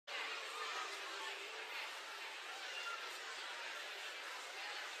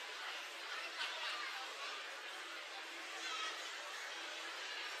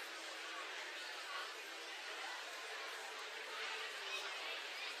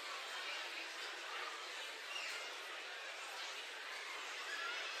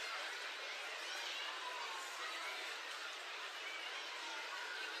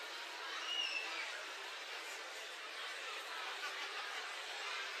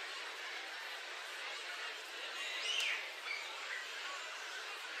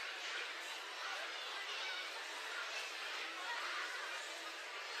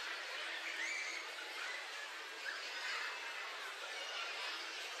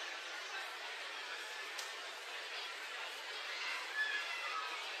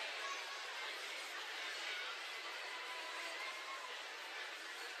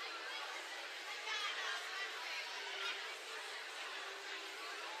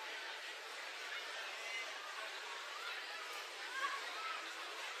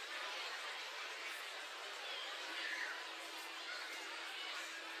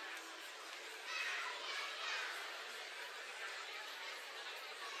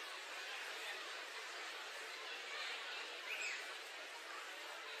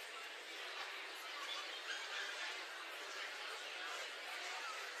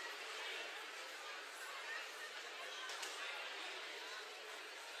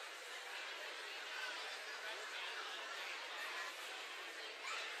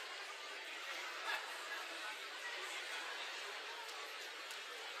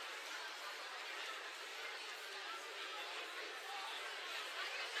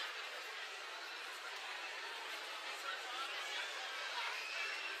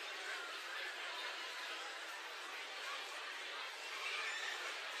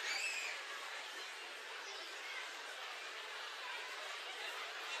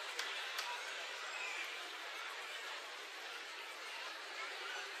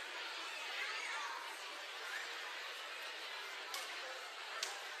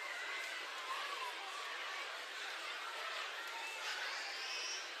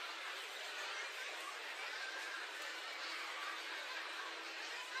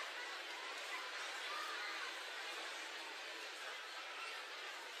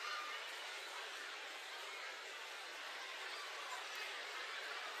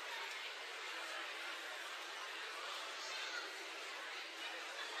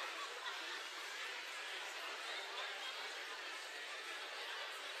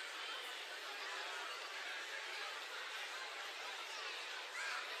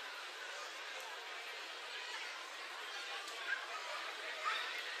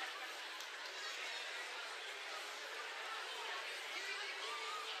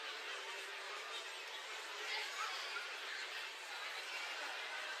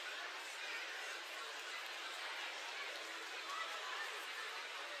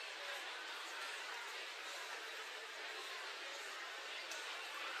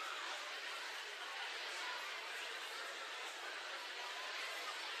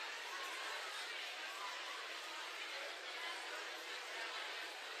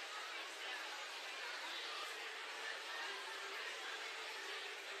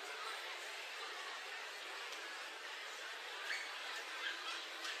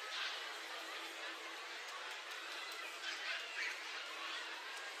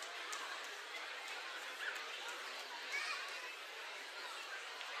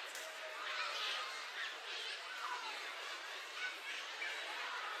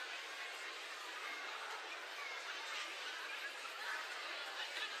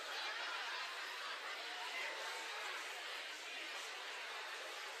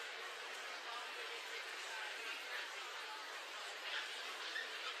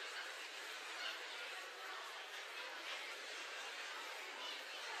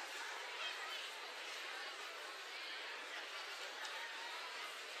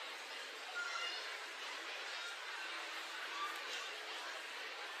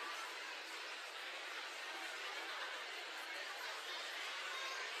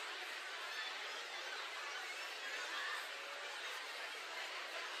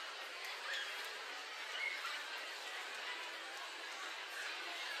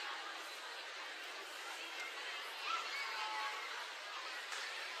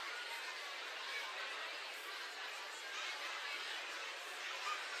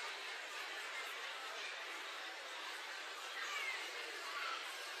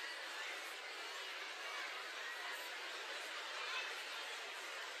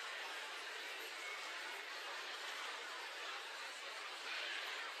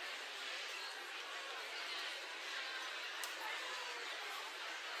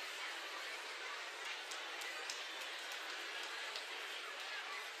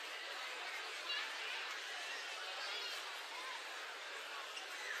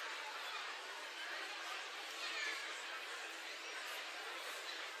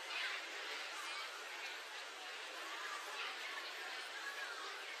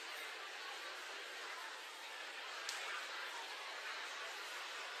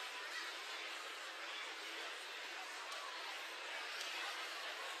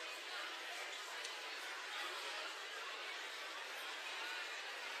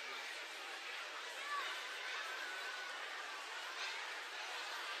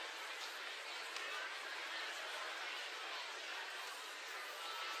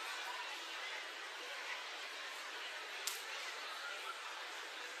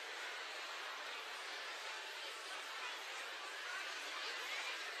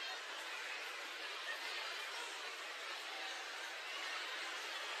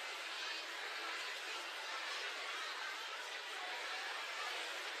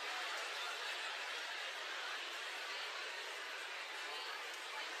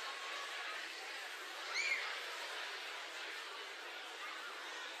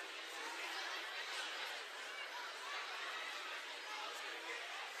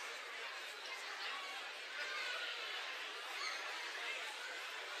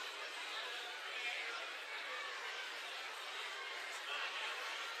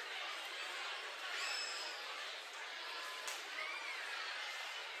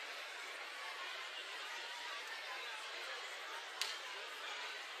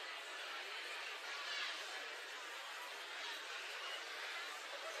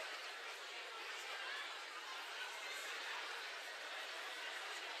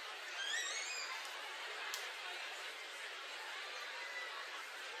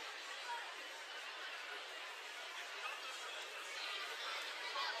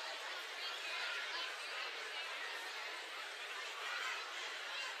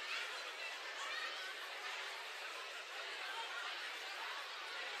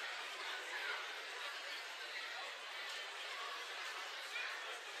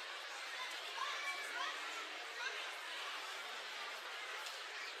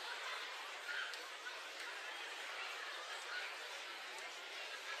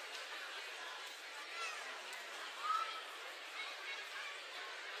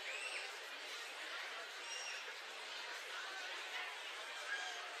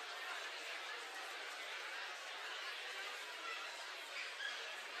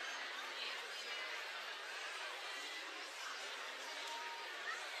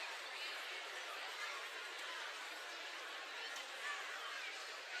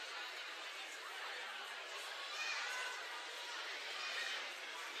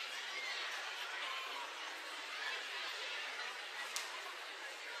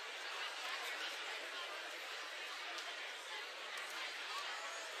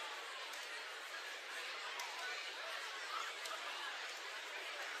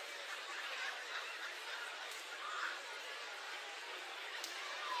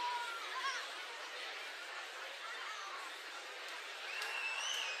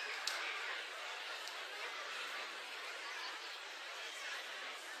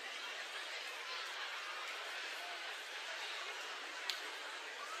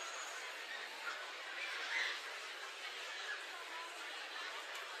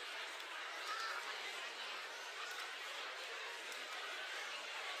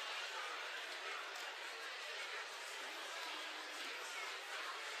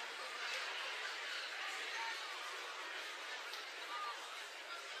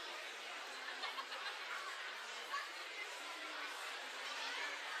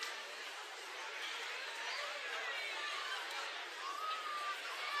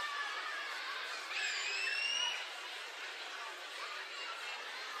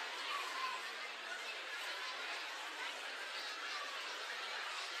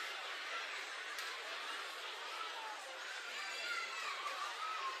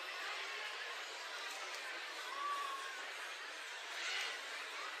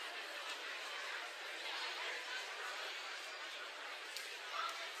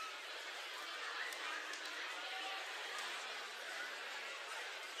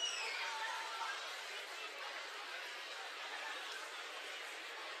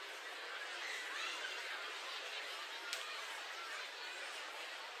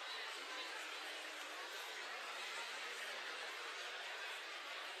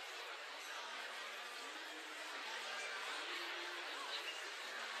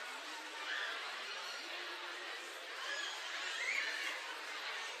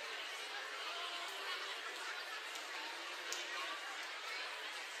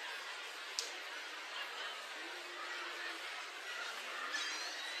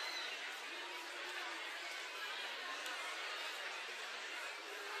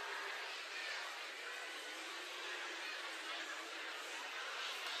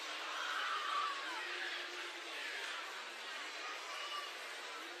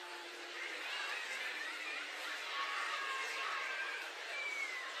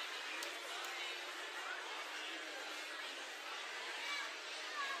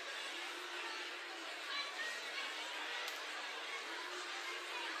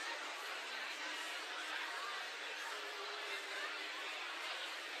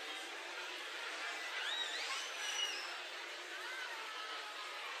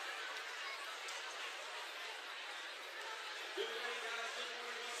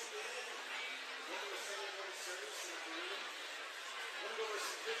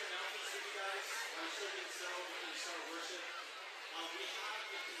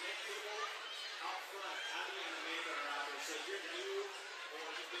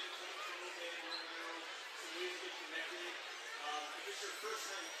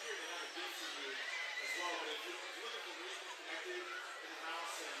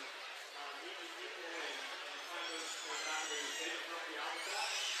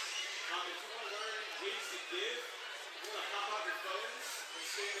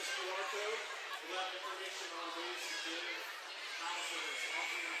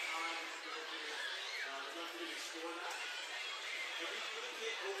for that. And we really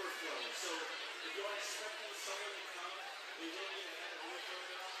can't overflow. So if you are expecting someone to come, we will need a head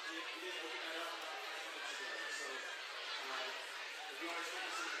overflow now. We didn't open that up about 5 minutes ago. So if you are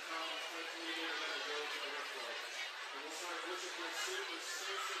expecting someone to come, hopefully they're going to go to overflow. And we'll start worship real soon. We're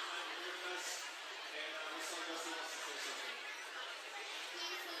so glad you're here with us. And this song also wants to say something.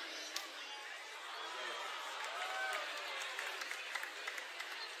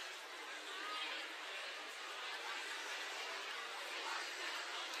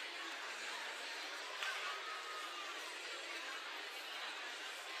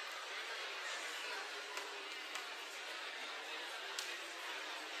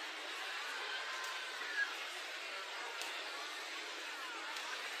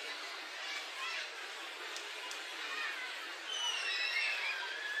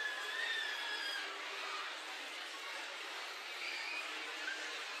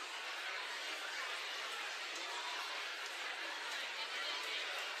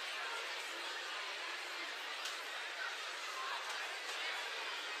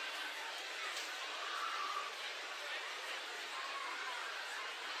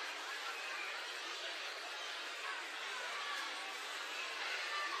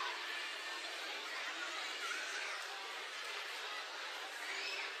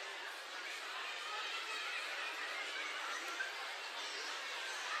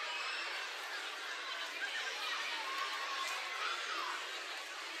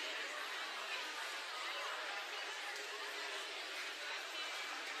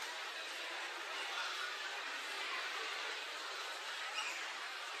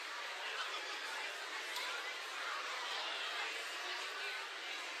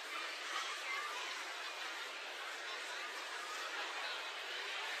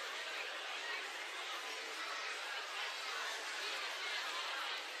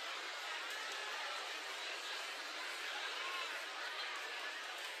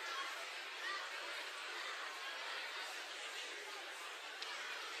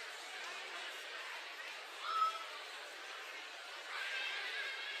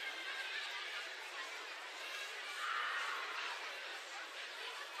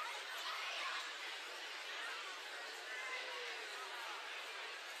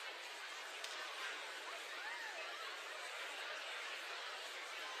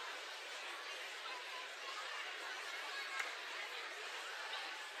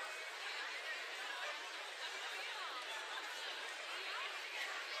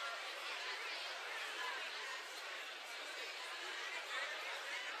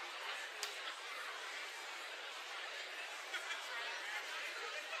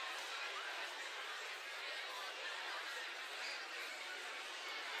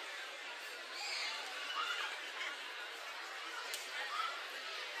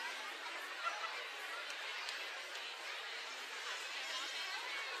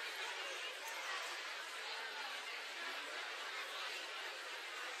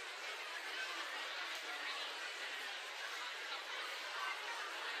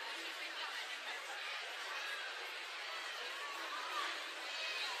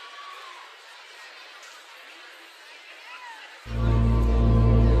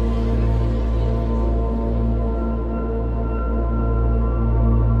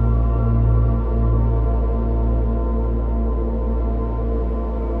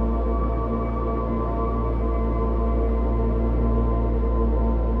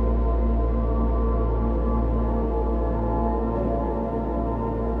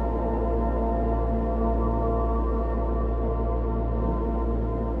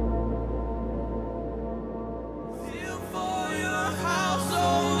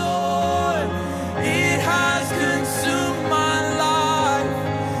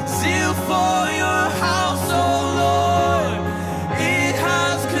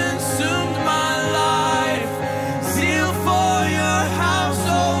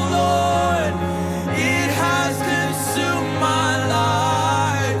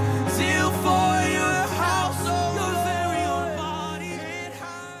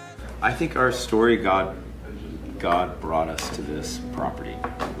 I think our story, God brought us to this property.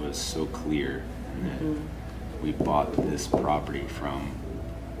 It was so clear that we bought this property from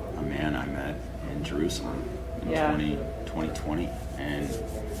a man I met in Jerusalem in 2020, and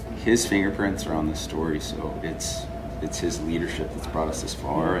his fingerprints are on this story. So it's his leadership that's brought us this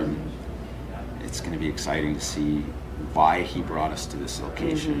far, and it's going to be exciting to see why he brought us to this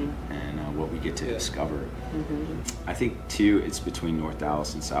location and what we get to discover. I think too, it's between North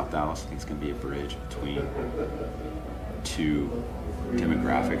Dallas and South Dallas. I think it's going to be a bridge between two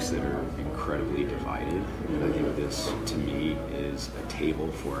demographics that are incredibly divided. And I think this, to me, is a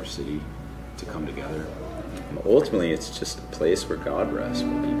table for our city to come together ultimately, it's just a place where God rests,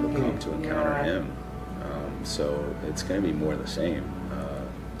 where people come to encounter Him. So it's going to be more the same.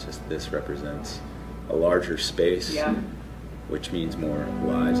 Just this represents a larger space, which means more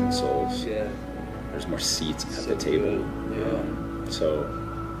lives and souls. Yeah. There's more seats at the table. I'm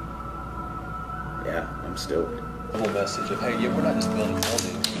stoked. The whole message of, hey, we're not just building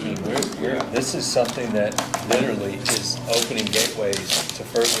buildings. I mean, this is something that literally is opening gateways to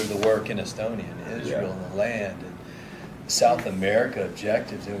further the work in Estonia and Israel and the land and South America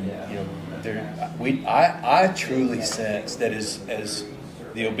objectives. And, I truly sense that as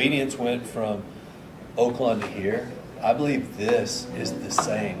the obedience went from Oakland to here, I believe this is the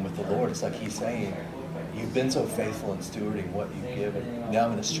same with the Lord. It's like He's saying, you've been so faithful in stewarding what you've given. Now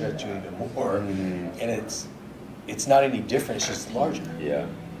I'm going to stretch you even more. And it's not any different. It's just larger. Yeah.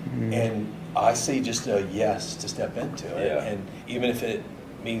 And I see just a yes to step into it. Yeah. And even if it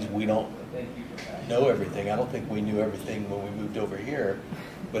means we don't know everything, I don't think we knew everything when we moved over here,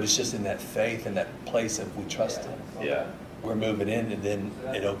 but it's just in that faith and that place of we trust Him. Yeah. We're moving in, and then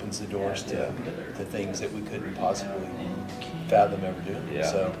it opens the doors to things that we couldn't possibly fathom ever doing. Yeah.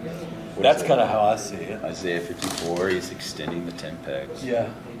 So that's kind of how I see it. Isaiah 54, He's extending the tent pegs. Yeah.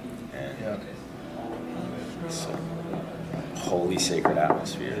 And it's a holy, sacred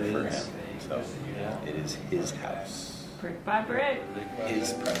atmosphere for Him. So it is His house. Brick by brick.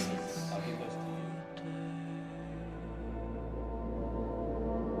 His presence.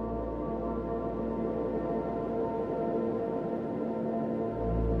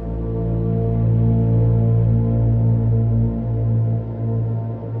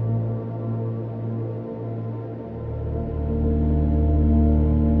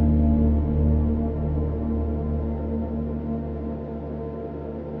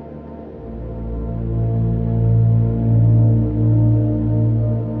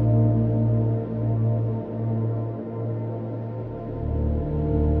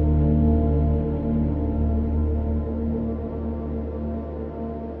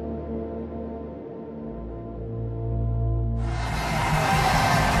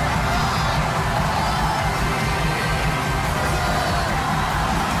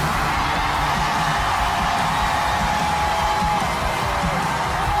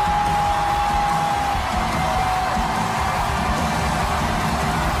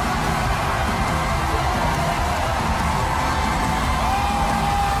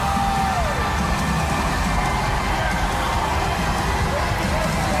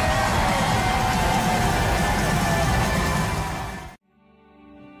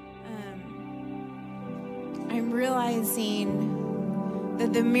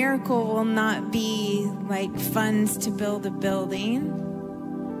 That the miracle will not be like funds to build a building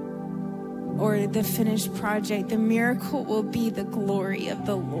or the finished project. The miracle will be the glory of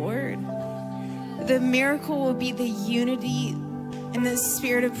the Lord. The miracle will be the unity and the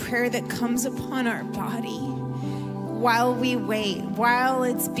spirit of prayer that comes upon our body while we wait, while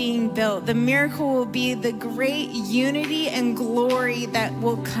it's being built. The miracle will be the great unity and glory that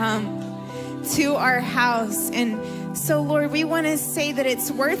will come to our house. And so, Lord, we want to say that it's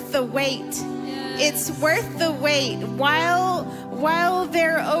worth the wait. It's worth the wait. While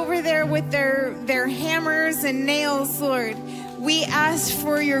they're over there with their hammers and nails, Lord, we ask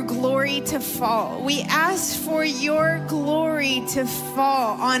for your glory to fall. We ask for your glory to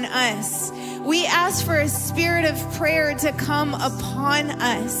fall on us. We ask for a spirit of prayer to come upon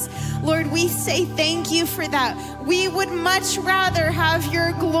us. Lord, we say thank you for that. We would much rather have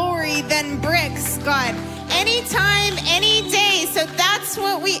your glory than bricks, God. Anytime, any day. So that's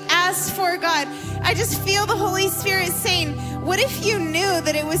what we ask for, God. I just feel the Holy Spirit saying, what if you knew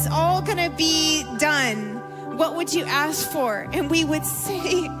that it was all going to be done? What would you ask for? And we would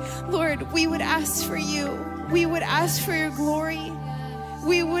say, Lord, we would ask for you. We would ask for your glory.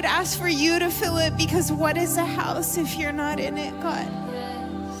 We would ask for you to fill it, because what is a house if you're not in it, God?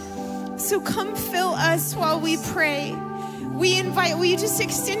 So come fill us while we pray. We invite, will you just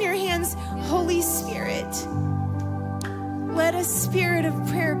extend your hands? Holy Spirit, let a spirit of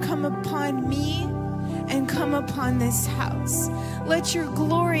prayer come upon me and come upon this house. Let your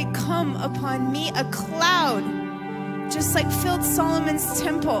glory come upon me, a cloud, just like filled Solomon's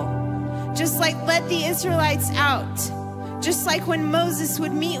temple, just like let the Israelites out, just like when Moses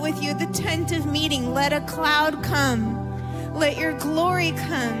would meet with you at the tent of meeting. Let a cloud come. Let your glory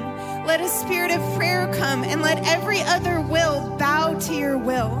come. Let a spirit of prayer come, and let every other will bow to your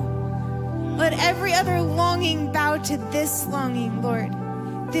will. Let every other longing bow to this longing, Lord.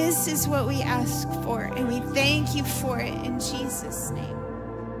 This is what we ask for, and we thank you for it in Jesus' name.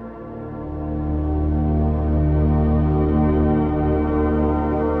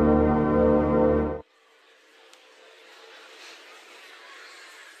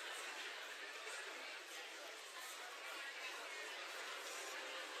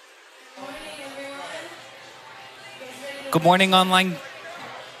 Good morning, online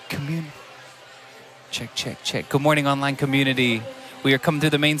community. Check. Good morning, online community. We are coming through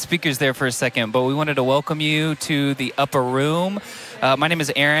the main speakers there for a second, but we wanted to welcome you to the upper room. My name is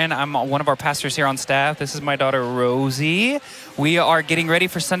Aaron. I'm one of our pastors here on staff. This is my daughter, Rosie. We are getting ready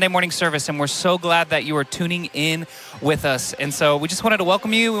for Sunday morning service, and we're so glad that you are tuning in with us. And so we just wanted to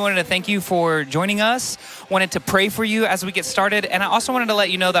welcome you. We wanted to thank you for joining us. Wanted to pray for you as we get started. And I also wanted to let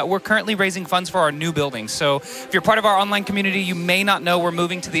you know that we're currently raising funds for our new building. So if you're part of our online community, you may not know we're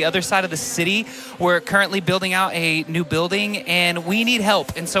moving to the other side of the city. We're currently building out a new building, and we need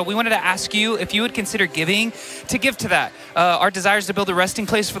help. And so we wanted to ask you if you would consider giving to give to that. Our desire is to build a resting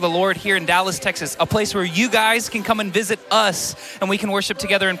place for the Lord here in Dallas, Texas, a place where you guys can come and visit us and we can worship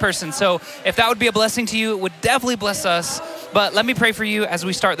together in person. So if that would be a blessing to you, it would definitely bless us. But let me pray for you as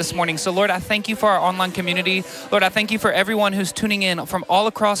we start this morning. So Lord, I thank you for our online community. Lord, I thank you for everyone who's tuning in from all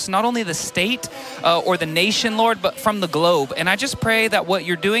across, not only the state or the nation, Lord, but from the globe. And I just pray that what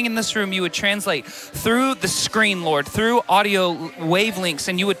you're doing in this room, you would translate through the screen, Lord, through audio wavelengths,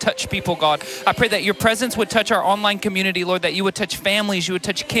 and you would touch people, God. I pray that your presence would touch our online community, Lord, that you would touch families, you would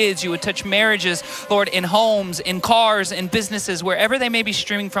touch kids, you would touch marriages, Lord, in homes, in cars, in businesses, wherever they may be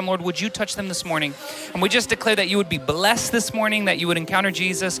streaming from, Lord, would you touch them this morning? And we just declare that you would be blessed this morning, that you would encounter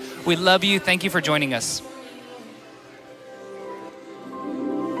Jesus. We love you. Thank you for joining us.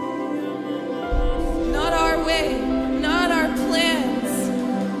 Not our way, not our plans,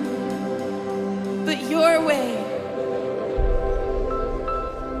 but your way.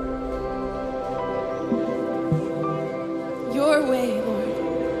 Your way, Lord.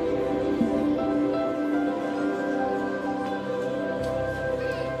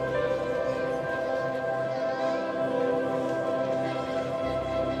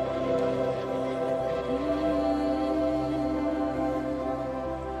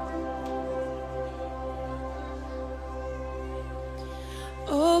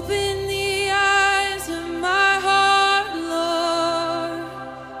 Open the eyes of my heart, Lord.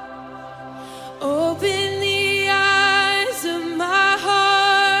 Open the eyes of my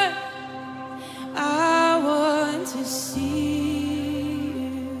heart. I want to see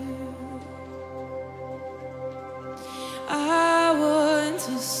you. I want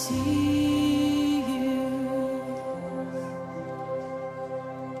to see you.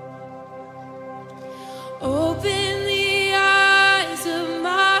 Open the eyes of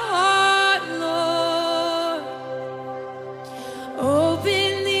my heart, Lord.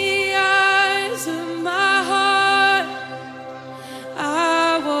 Open the eyes of my heart.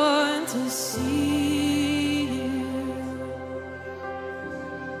 I want to see you.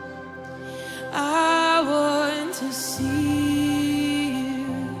 I want to see you.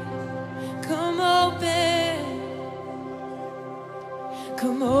 Come open.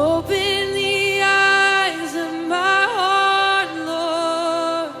 Come open the eyes of my heart,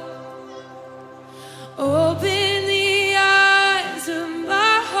 Lord. Open the eyes of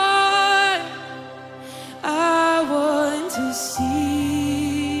my heart. I want to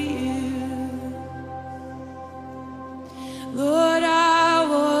see you. Lord, I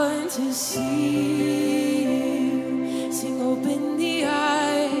want to see you. Sing, open the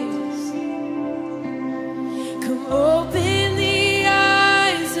eyes. Come open the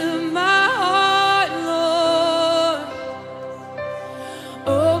eyes of my heart, Lord.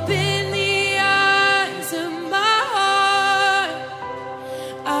 Open the eyes of my heart.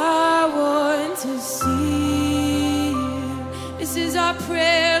 I want to see you. This is our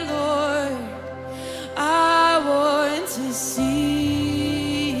prayer, Lord. I want to see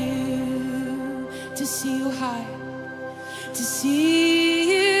you high, to see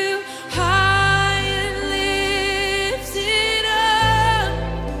you high and lifted up,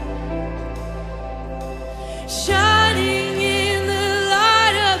 shining in the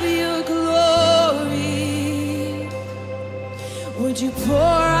light of your glory. Would you pour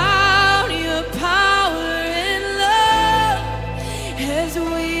out your power and love as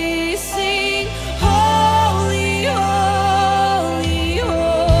we sing, holy, holy,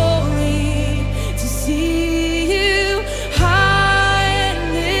 holy, to see you high and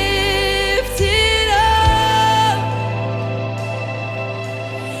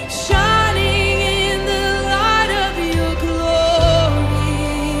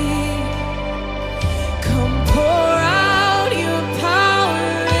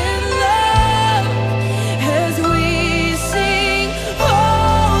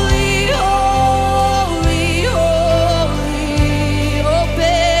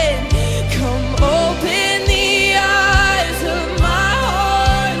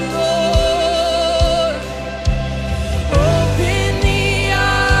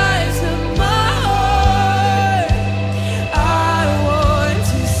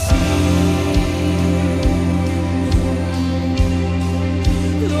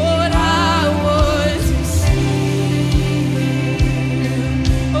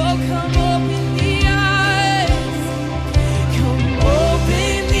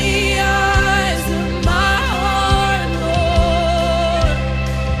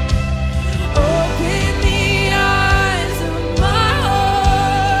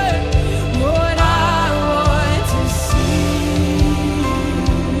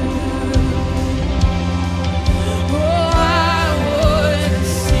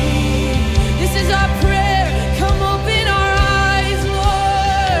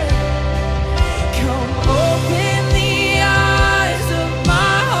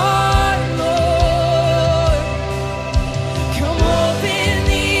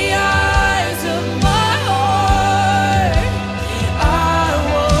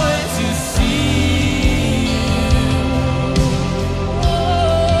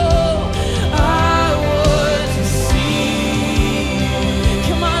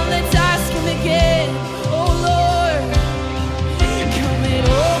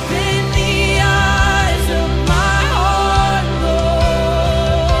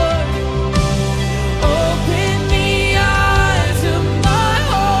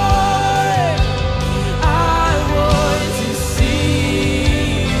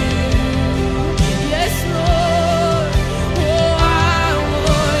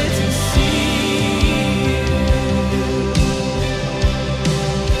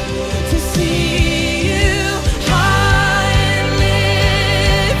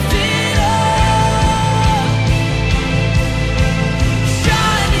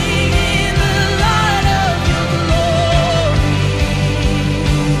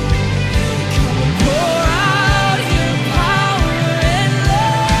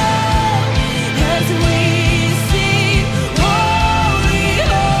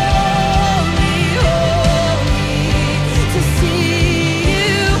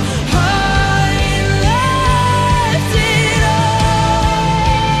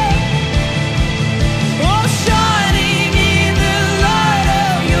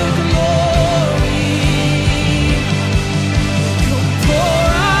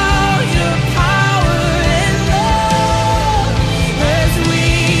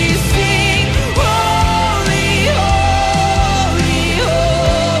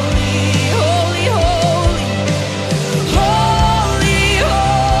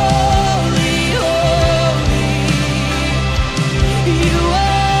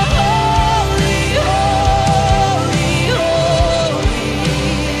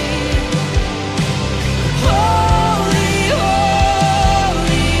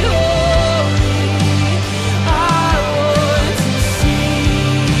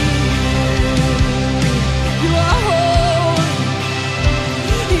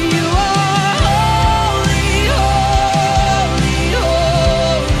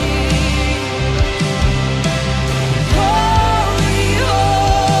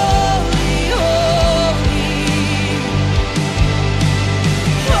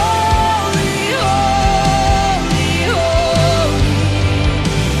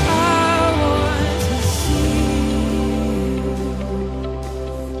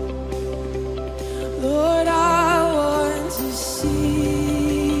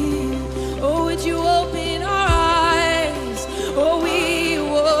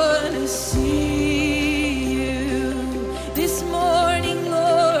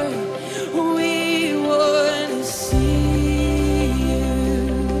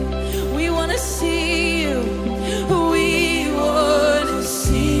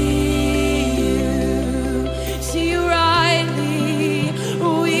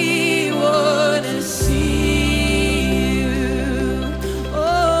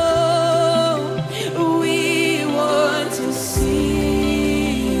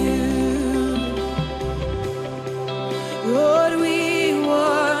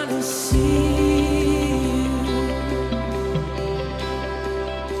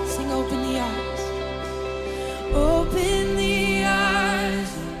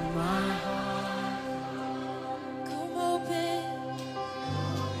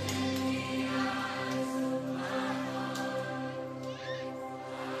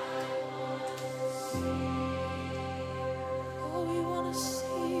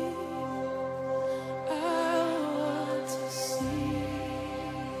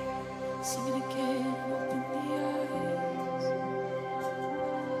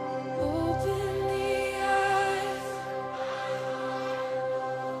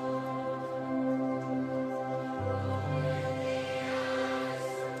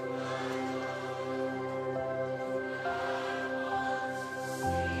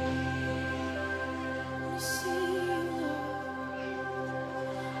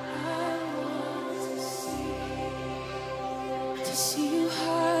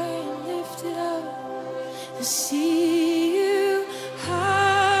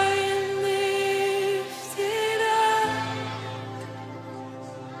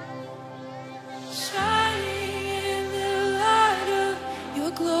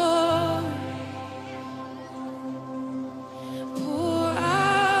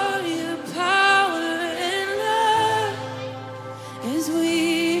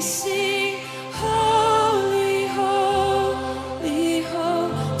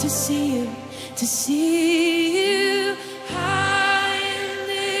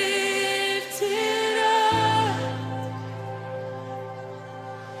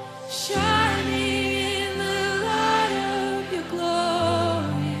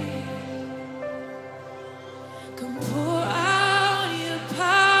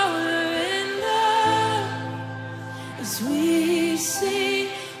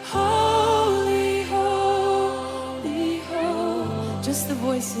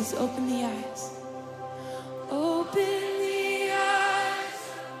Please open the eyes. Open the eyes.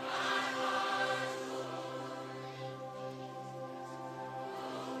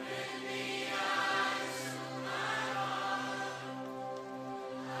 Open the eyes of my heart.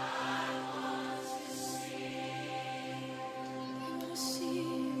 I want to see. I want to see,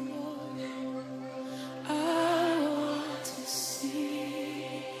 Lord. I want to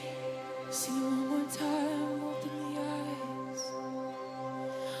see. Sing it one more time. Open the eyes.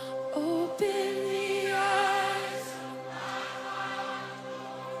 Open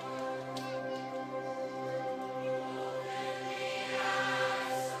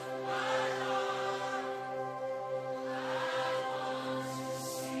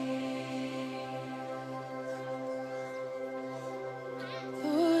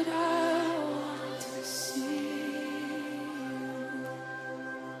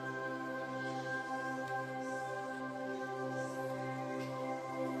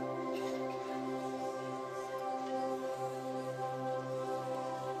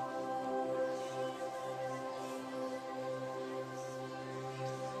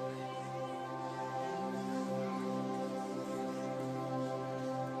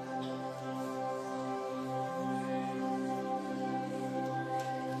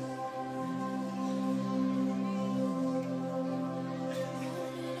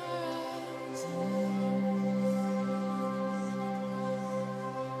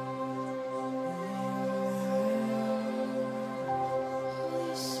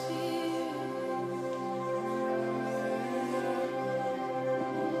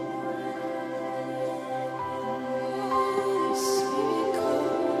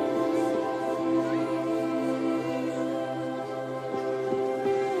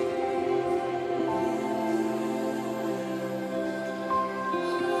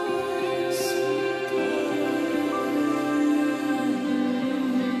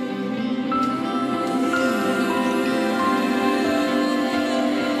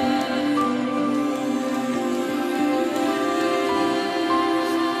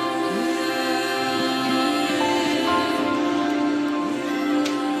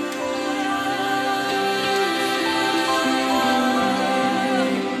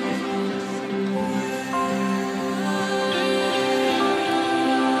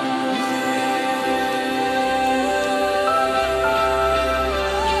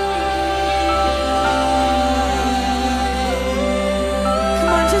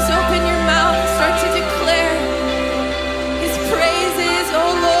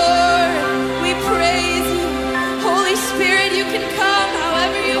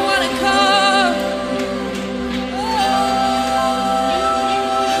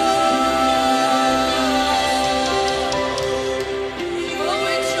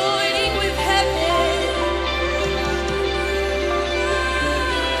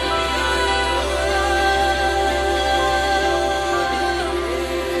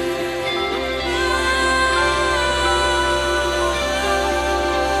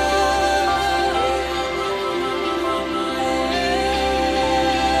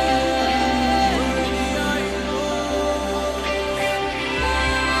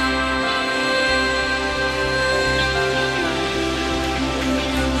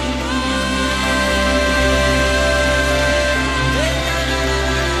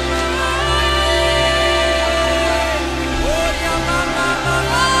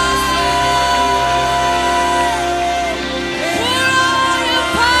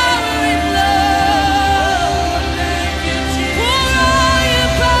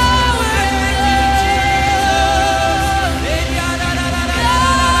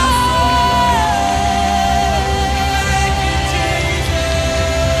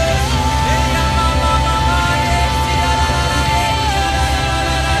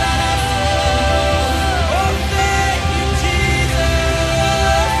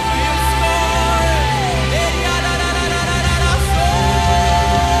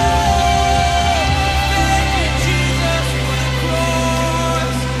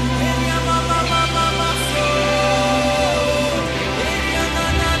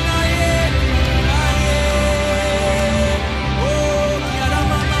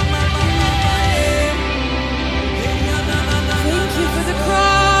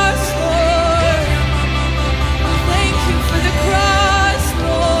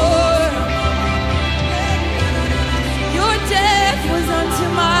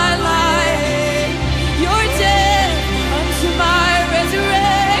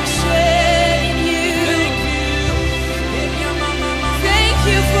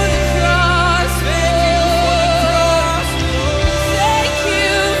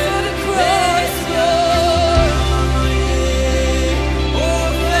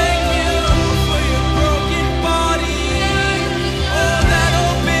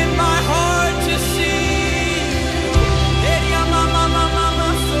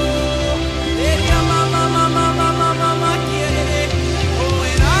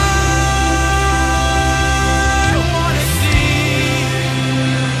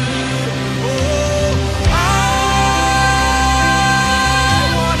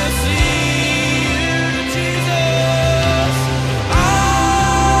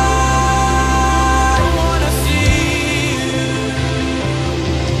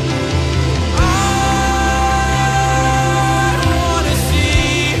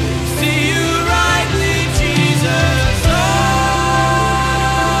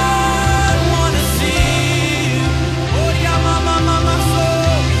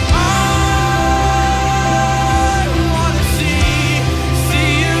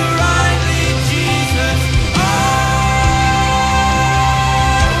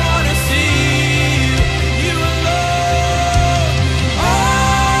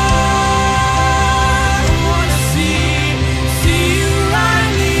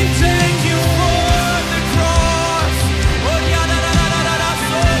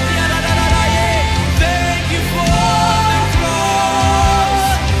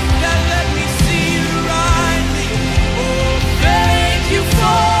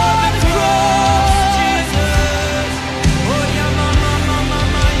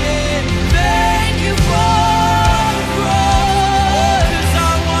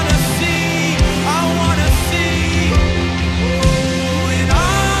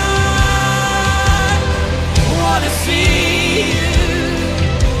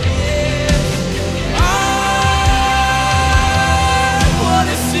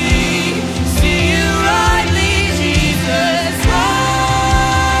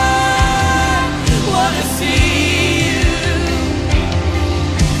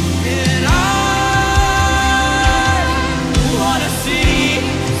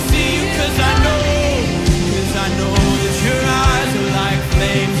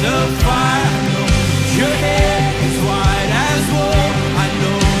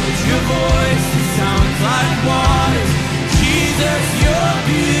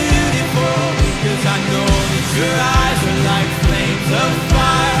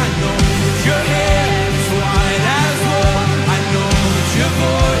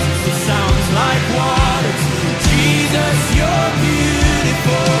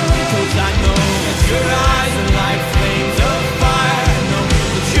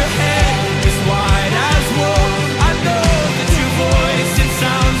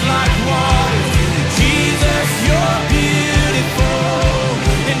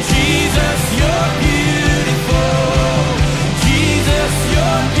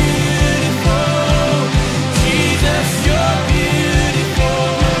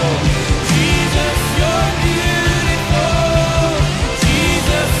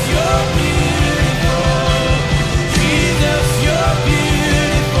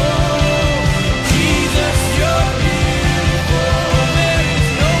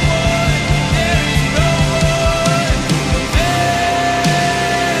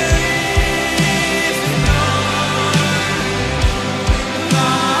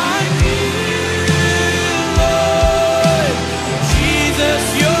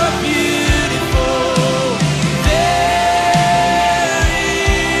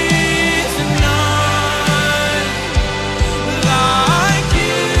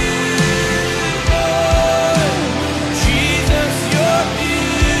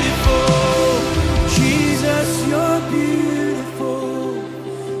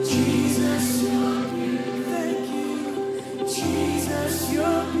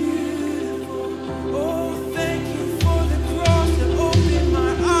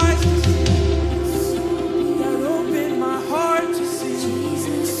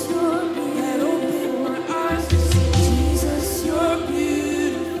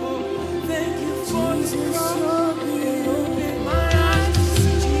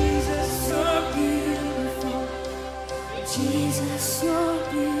you're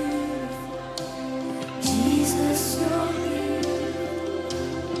beautiful. Jesus, you're beautiful.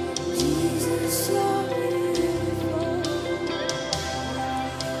 Jesus, you're beautiful.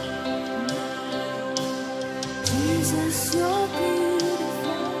 Jesus, you're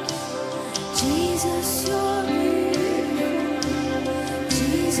beautiful. Jesus, you're beautiful.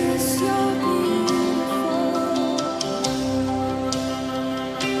 Jesus, you're beautiful.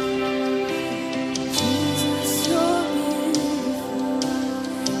 Jesus, you're beautiful.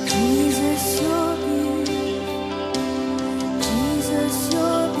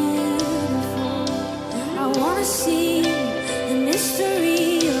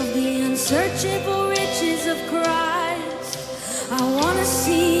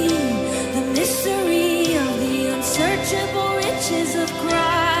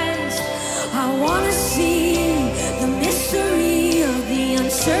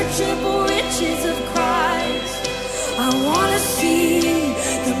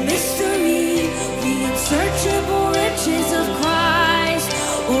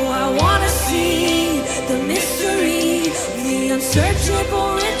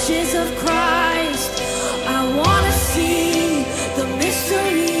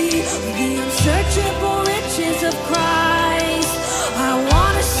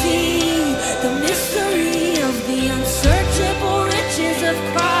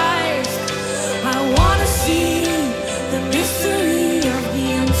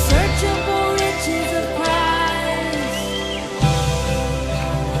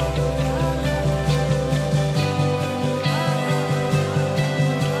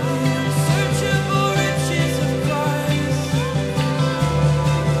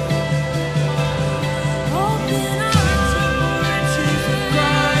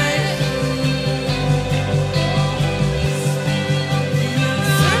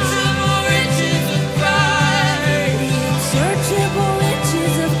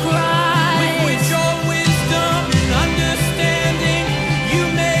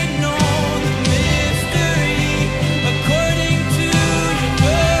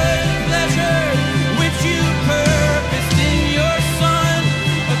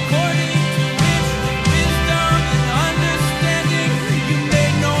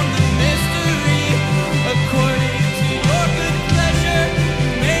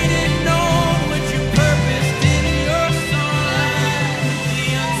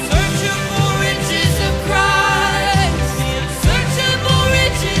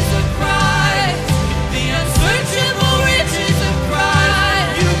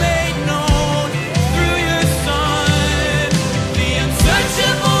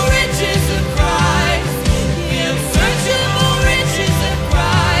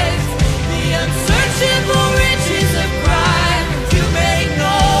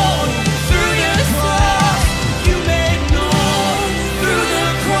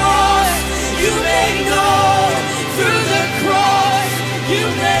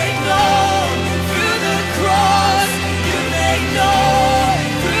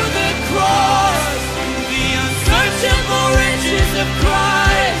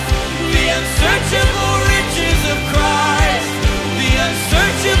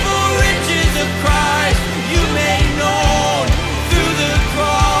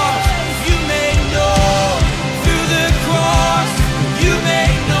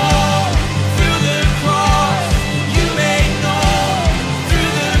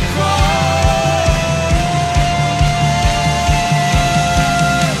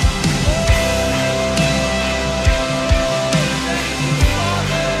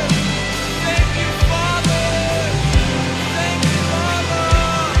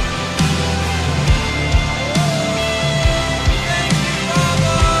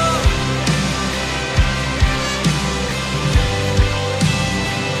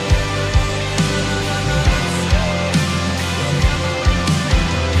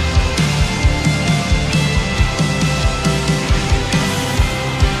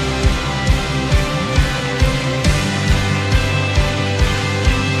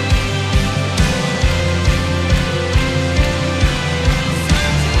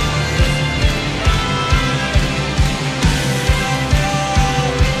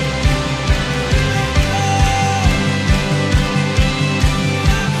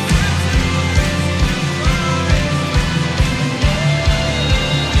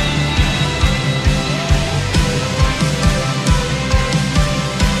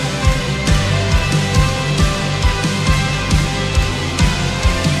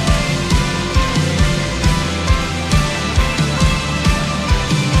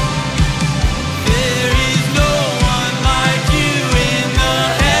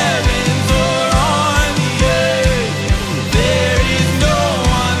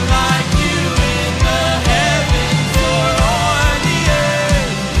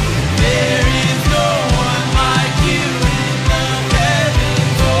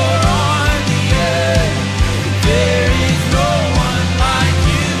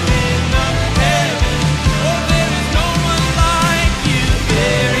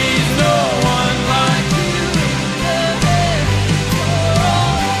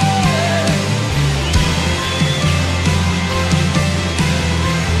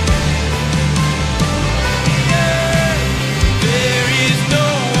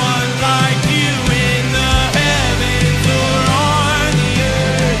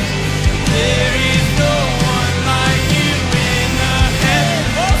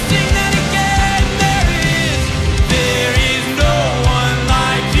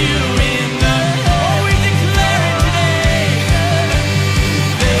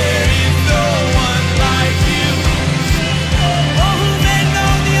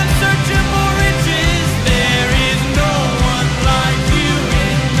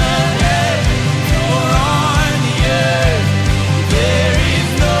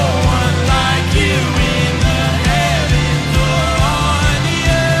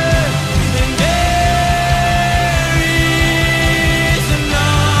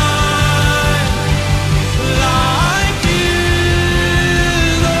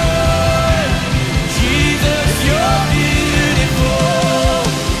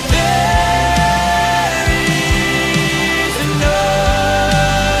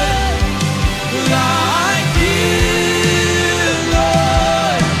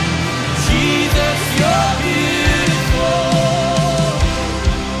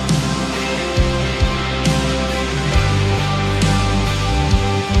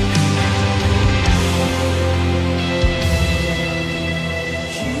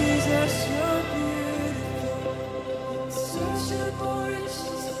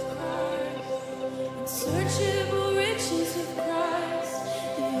 riches of Christ. Unsearchable riches of Christ.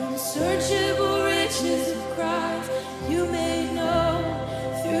 The unsearchable riches of Christ. You made known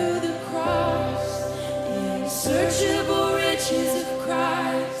through the cross. The unsearchable riches of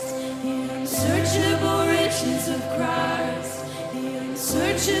Christ. The unsearchable riches of Christ. The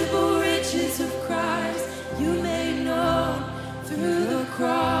unsearchable riches of Christ. You made known through the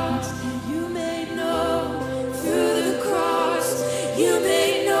cross. You made known through the cross. You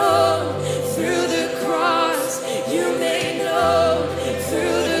made known through the cross. You made known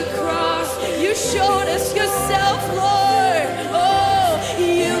through the cross. You showed us yourself, Lord. Oh,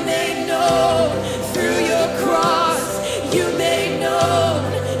 you made known through your cross. You made known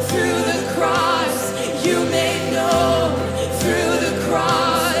through the cross. You made known through the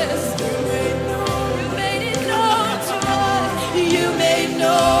cross. You made known. You made it known to us. You made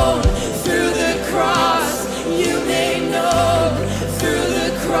known through the cross. You made known through the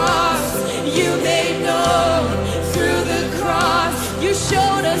cross. You made known through the cross. You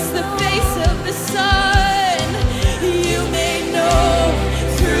showed us the face of the Son. You made known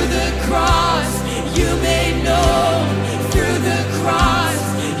through the cross. You made known through the cross.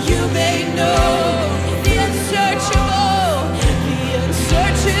 You made known the unsearchable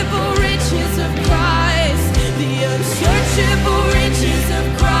riches of Christ. The unsearchable riches of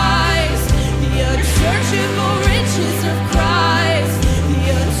Christ. The unsearchable riches of Christ. The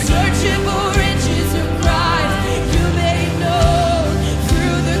unsearchable riches of Christ. You made known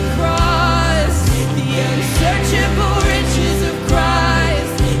through the cross. The unsearchable riches of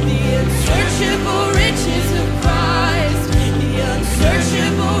Christ. The unsearchable riches of Christ. The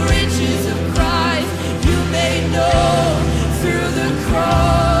unsearchable riches of Christ. You made known through the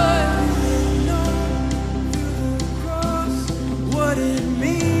cross. What it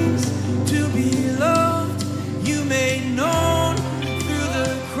means to be loved, you made known through the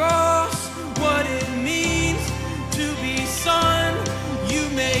cross. What it means to be son, you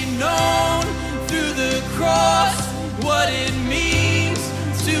made known through the cross. What it means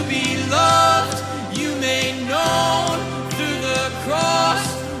to be loved, you made known through the cross.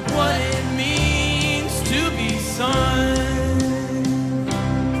 What it means to be son.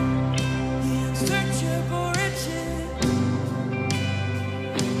 The unsearchable riches.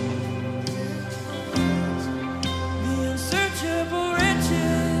 The unsearchable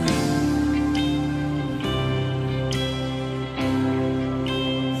riches. The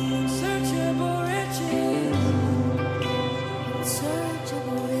unsearchable riches.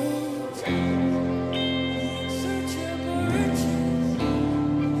 Unsearchable riches. Unsearchable riches.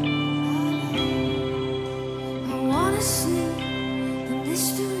 I wanna see the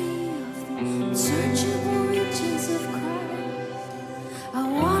mystery of the unsearchable riches of Christ. I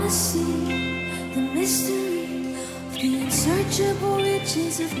wanna see the mystery of the unsearchable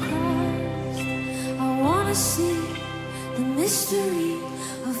riches of Christ. I wanna see the mystery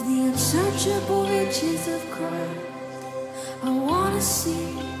of the unsearchable riches of Christ. I wanna see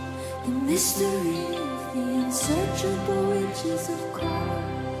the mystery of the unsearchable riches of Christ.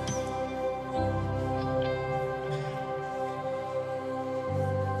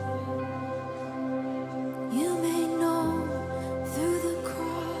 You made known through the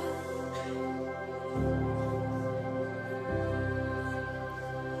cross.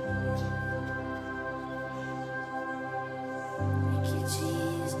 Thank you,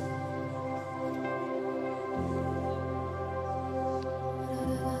 Jesus.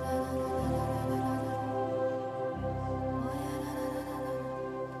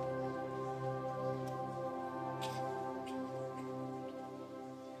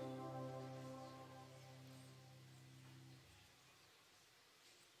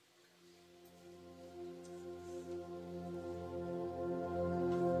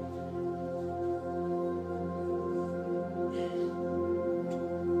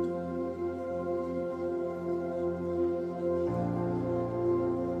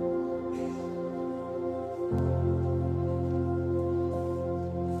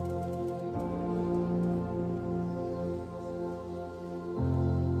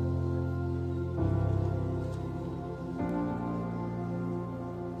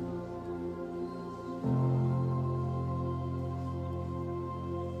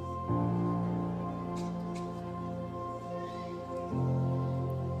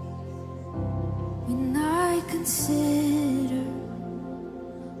 When I consider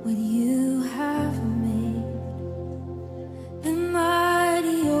what you have made, the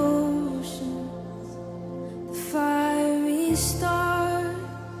mighty oceans, the fiery stars,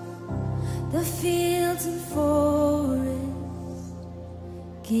 the fields and forests,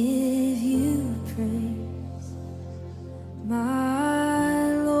 give you praise, my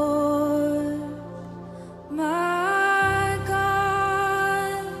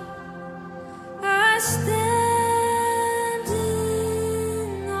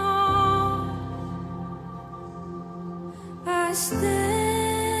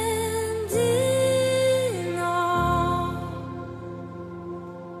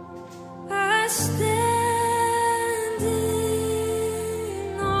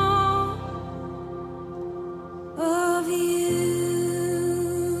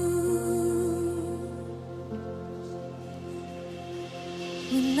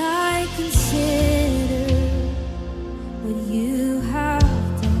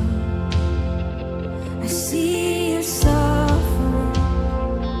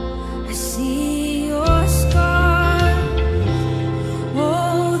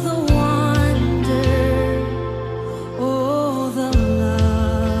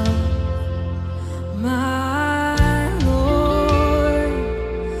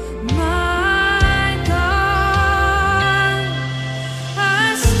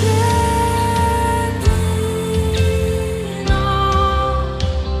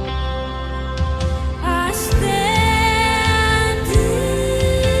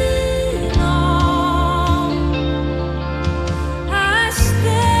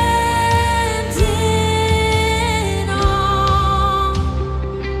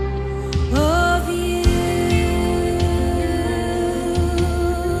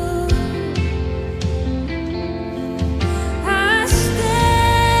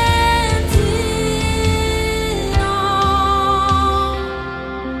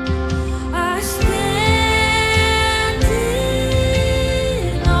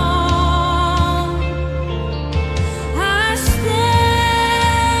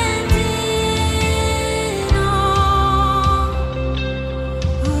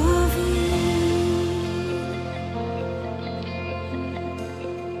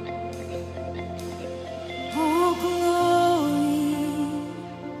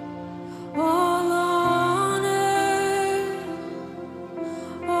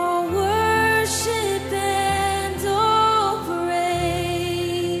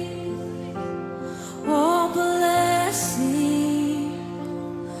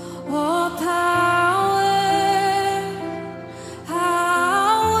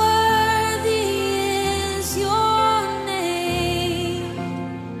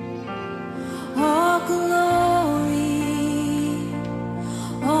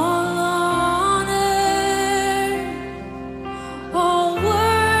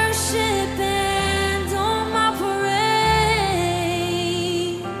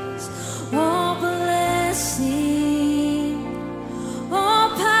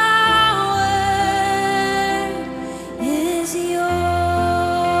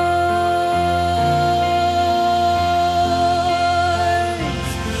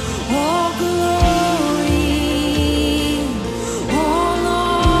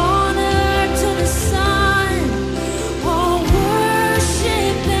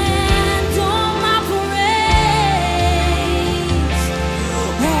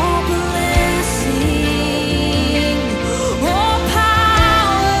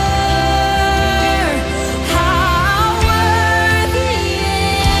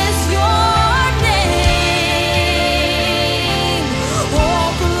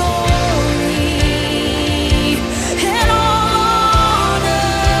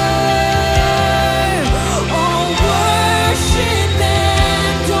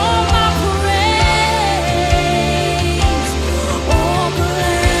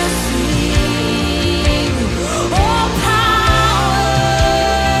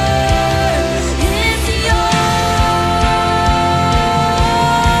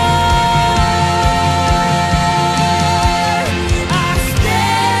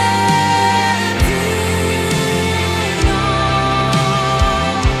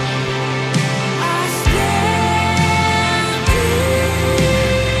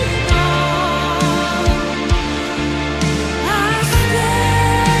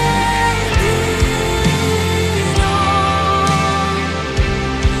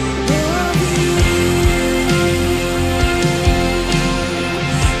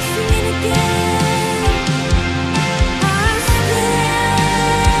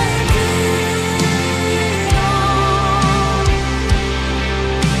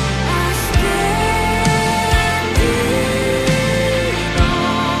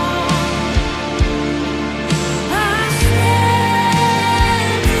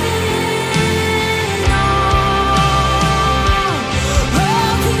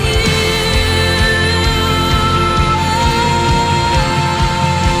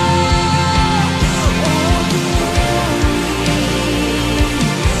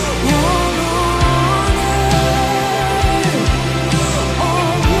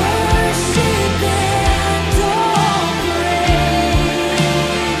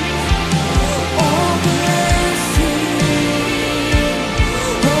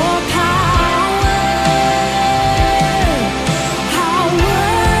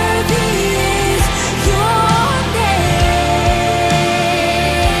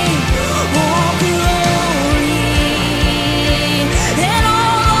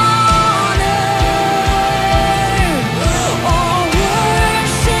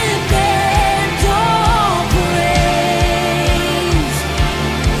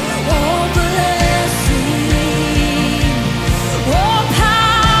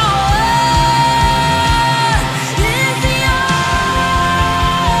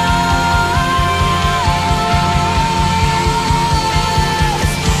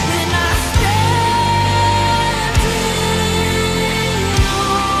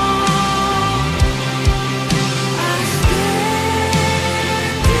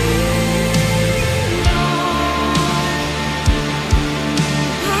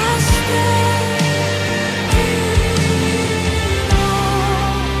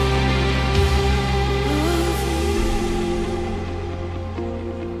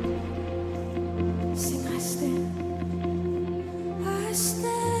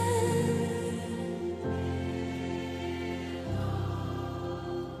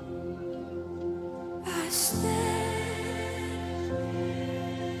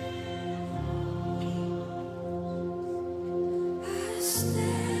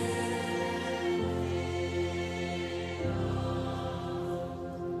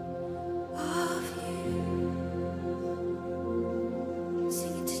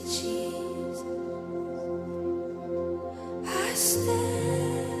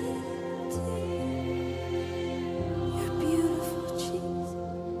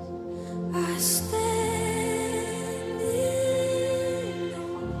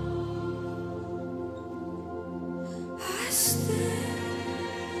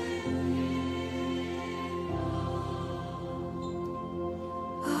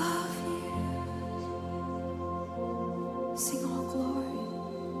Sing all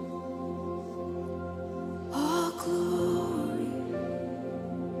glory, all glory,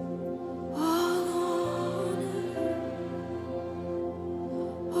 all honor,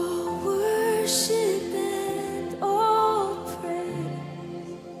 all worship and all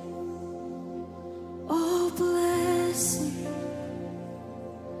praise, all blessing,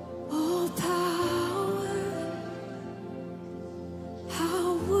 all power.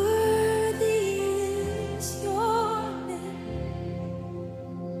 How worthy is your name.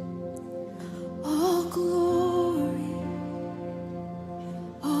 All glory,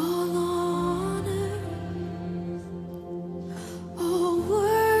 all honor, all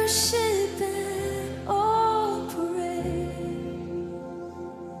worship and all praise,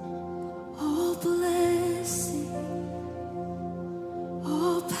 all blessing,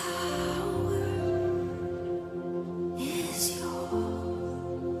 all power is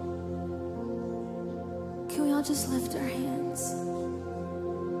yours. Can we all just lift our hands?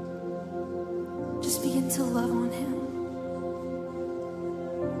 Just begin to love on him.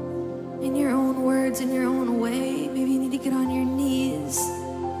 In your own words, in your own way. Maybe you need to get on your knees.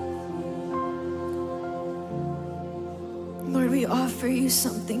 Lord, we offer you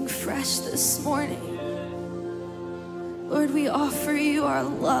something fresh this morning. Lord, we offer you our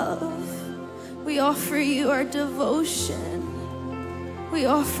love. We offer you our devotion. We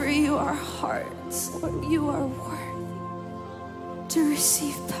offer you our hearts. Lord, you are worthy to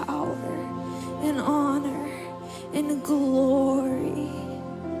receive power and honor and glory.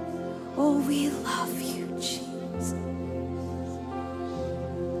 Oh, we love you, Jesus.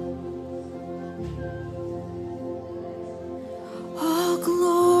 All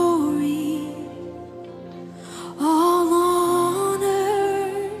glory, all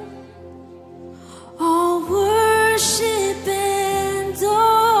honor, all worship and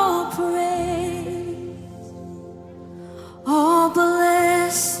all praise, all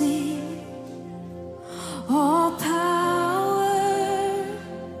blessing, all power.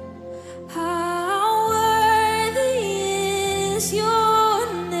 How worthy is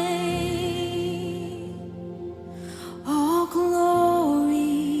your name. All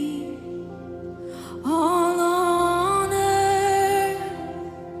glory, all honor,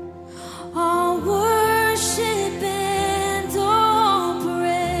 all worship and all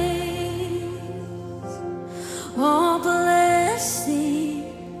praise, all blessing,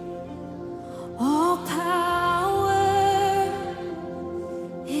 all power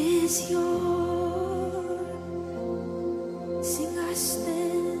is yours. Sing, I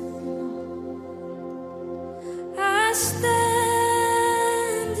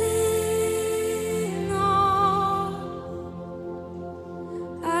stand in awe.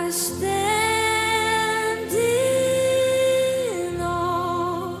 I stand in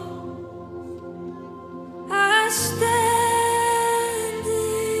awe. I stand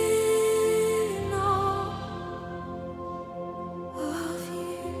in awe of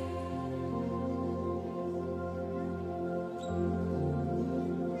you.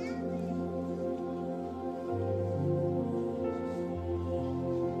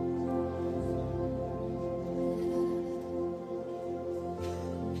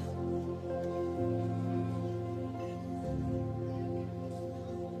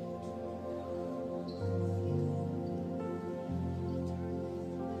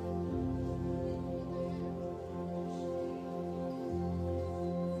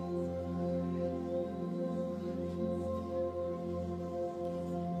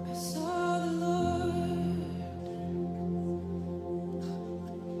 I saw the Lord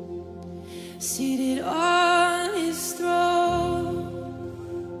seated on his throne.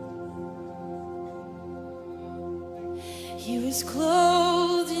 He was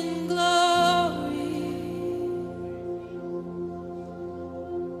clothed in glory,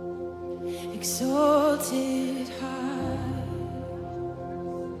 exalted high,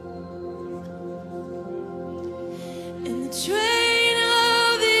 and the train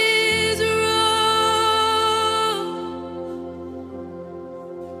of his robe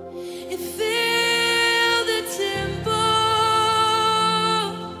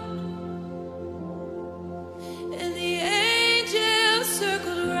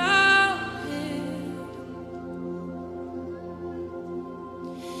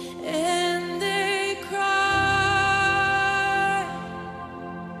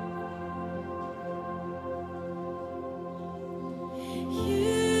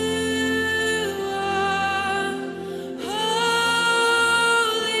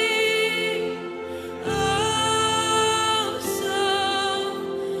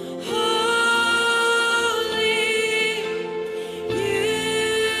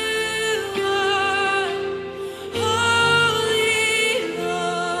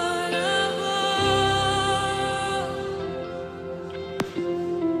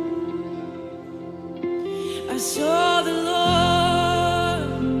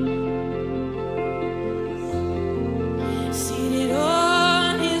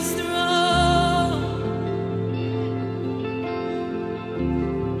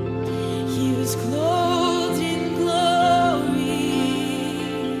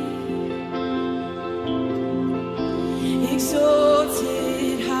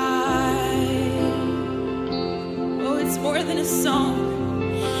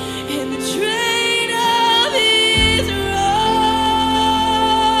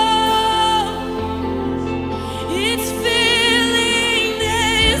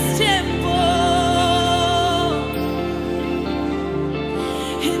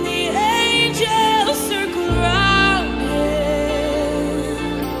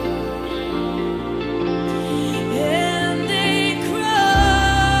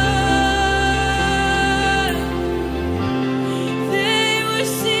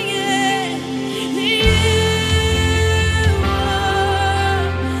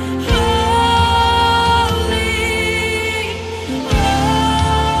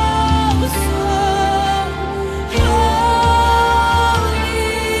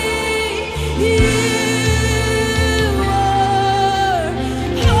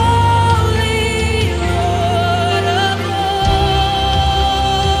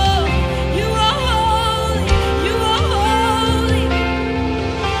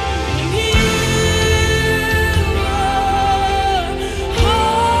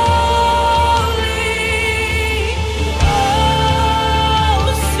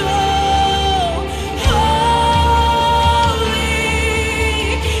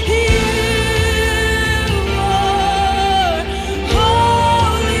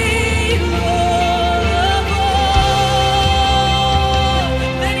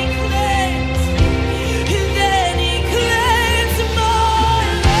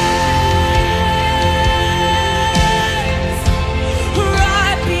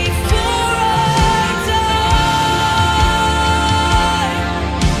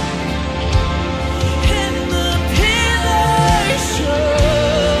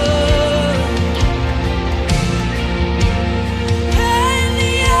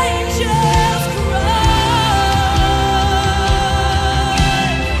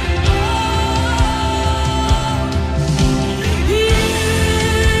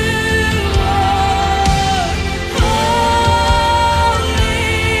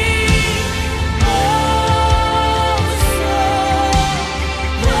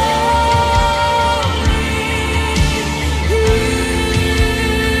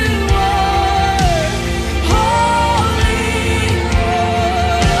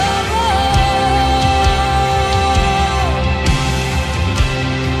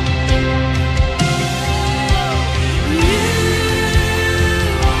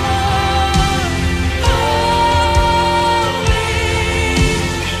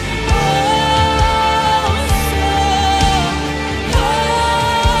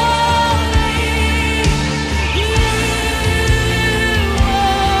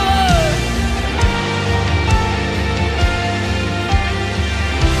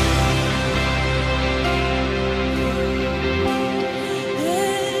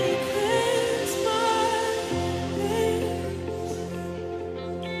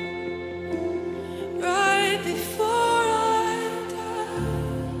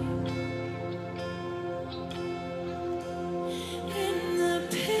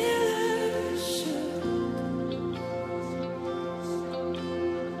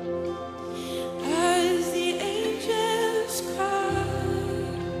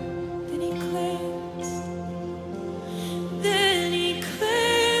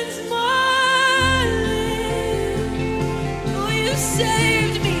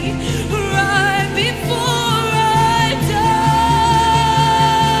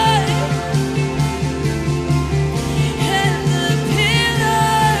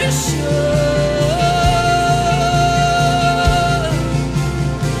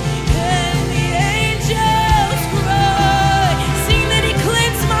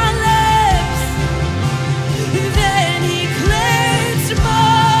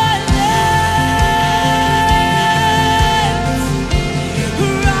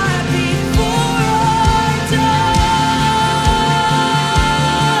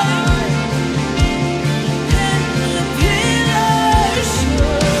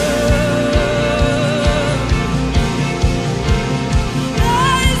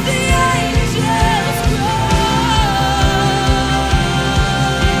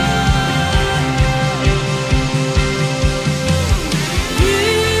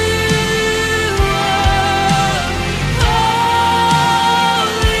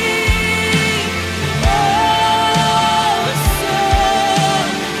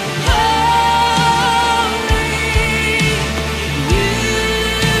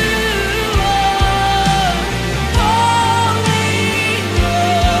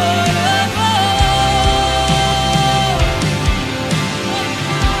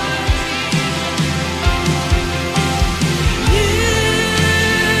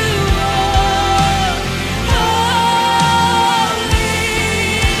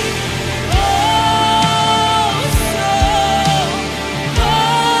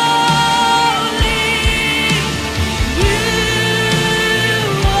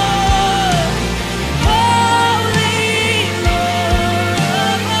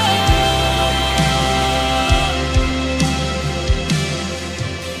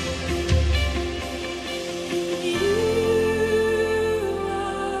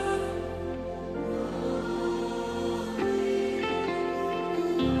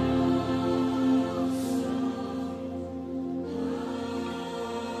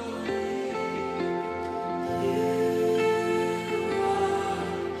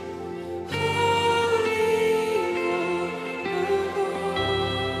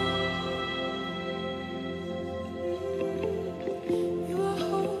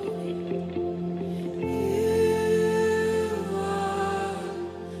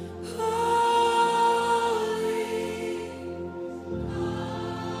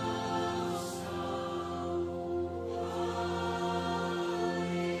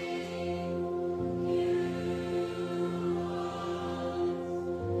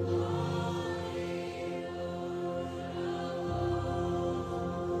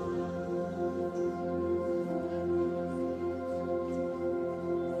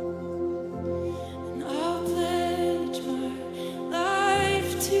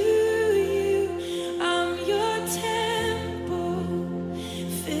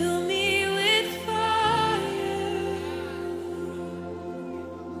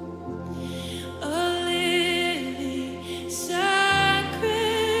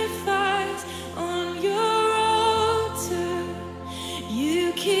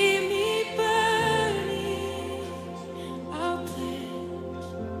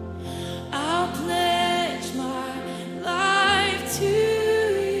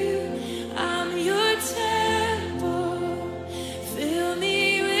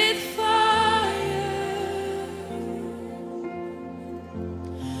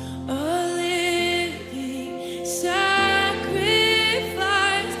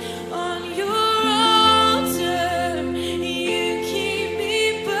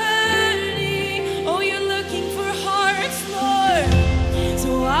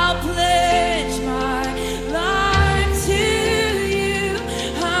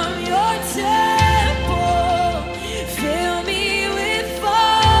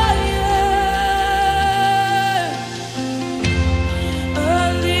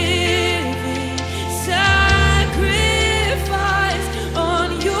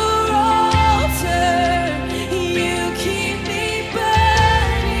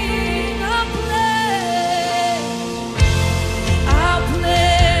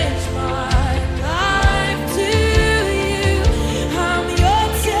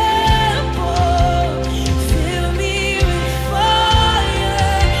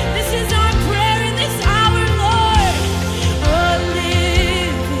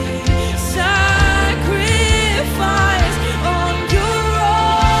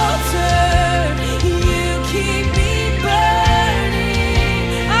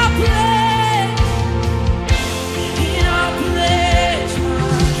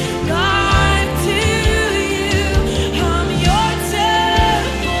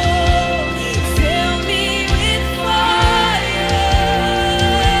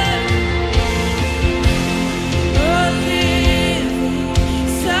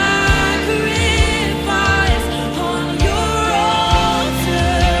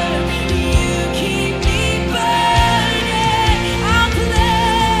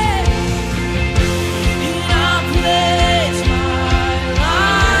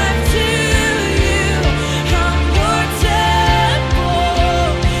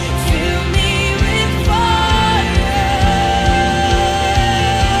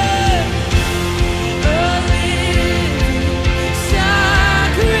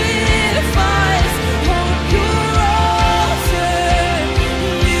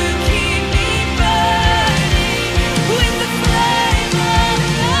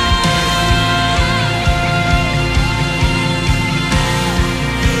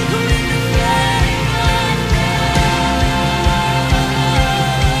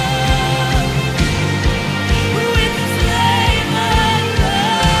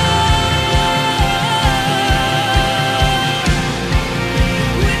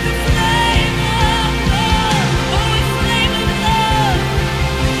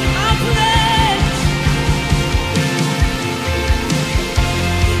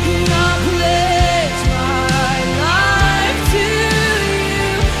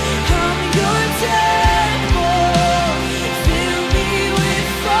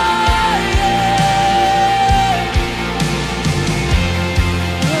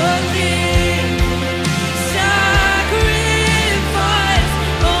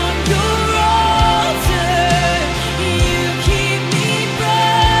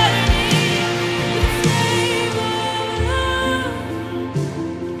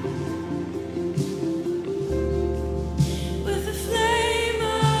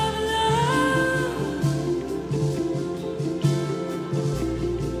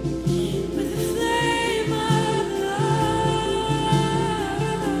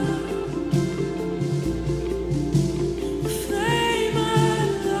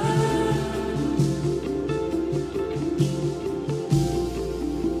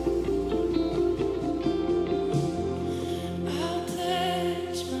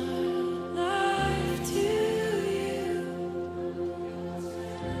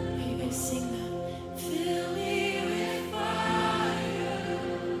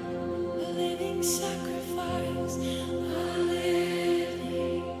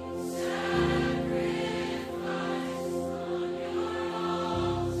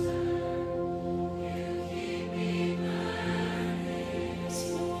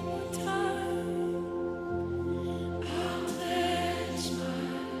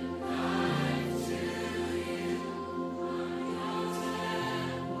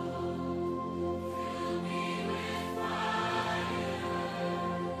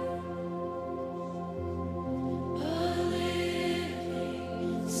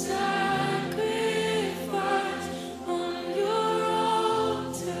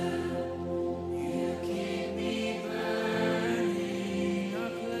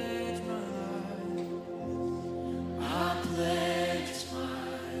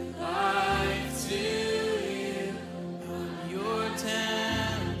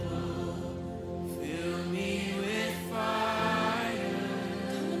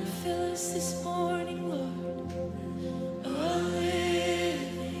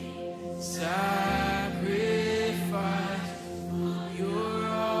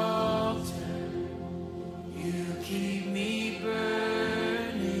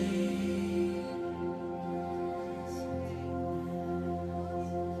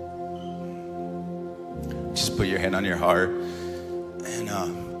put your hand on your heart. And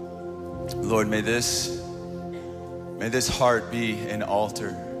Lord, may this heart be an altar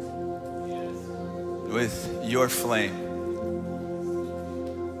with your flame.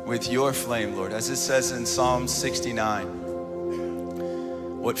 With your flame, Lord. As it says in Psalm 69,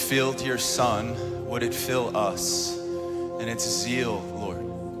 what filled your Son, would it fill us? And it's zeal,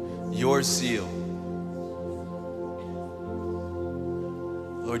 Lord. Your zeal.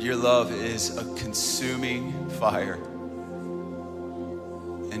 Lord, your love is a consuming fire.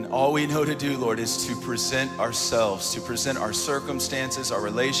 And all we know to do, Lord, is to present ourselves, to present our circumstances, our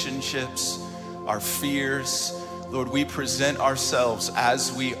relationships, our fears. Lord, we present ourselves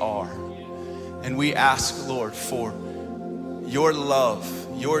as we are. And we ask, Lord, for your love,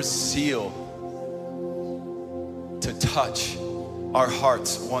 your zeal to touch our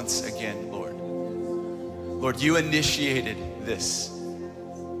hearts once again, Lord. Lord, you initiated this.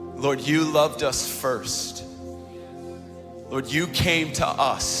 Lord, you loved us first. Lord, you came to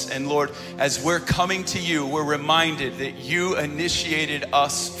us. And Lord, as we're coming to you, we're reminded that you initiated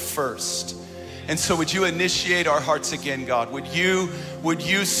us first. And so would you initiate our hearts again, God? Would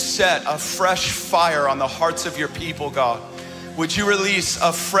you set a fresh fire on the hearts of your people, God? Would you release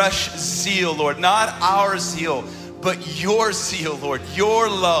a fresh zeal, Lord? Not our zeal, but your zeal, Lord. Your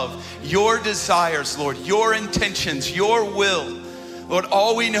love, your desires, Lord. Your intentions, your will. Lord,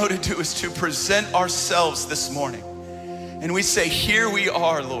 all we know to do is to present ourselves this morning. And we say, here we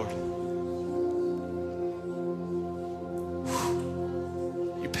are, Lord.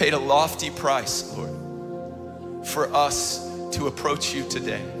 You paid a lofty price, Lord, for us to approach you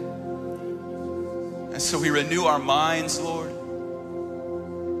today. And so we renew our minds, Lord,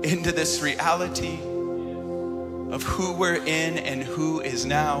 into this reality of who we're in and who is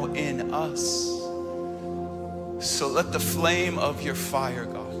now in us. So let the flame of your fire,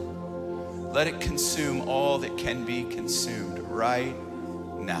 God, let it consume all that can be consumed right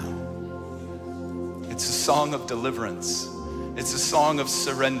now. It's a song of deliverance. It's a song of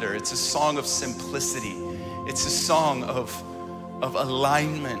surrender. It's a song of simplicity. It's a song of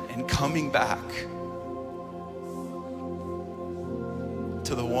alignment and coming back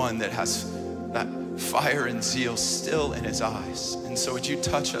to the one that has that fire and zeal still in his eyes. And so would you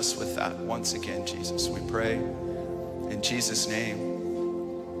touch us with that once again, Jesus? We pray in Jesus' name.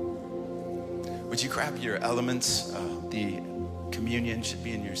 Would you grab your elements? The communion should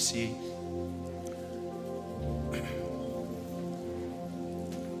be in your seat.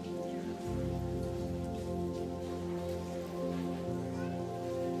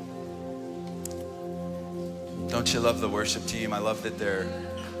 Don't you love the worship team? I love that their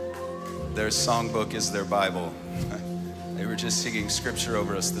songbook is their Bible. They were just singing scripture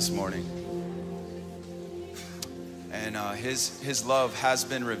over us this morning. And his love has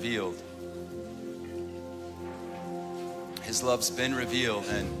been revealed. His love's been revealed,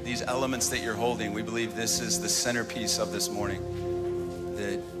 and these elements that you're holding, we believe this is the centerpiece of this morning.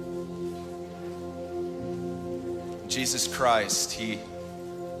 That Jesus Christ, he,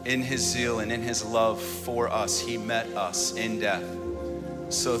 in his zeal and in his love for us, he met us in death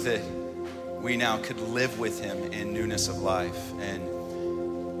so that we now could live with him in newness of life. And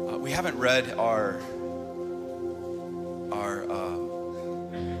we haven't read our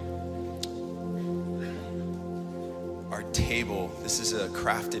table. This is a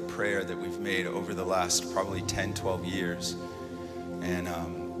crafted prayer that we've made over the last probably 10, 12 years. And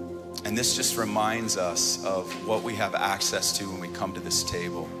this just reminds us of what we have access to when we come to this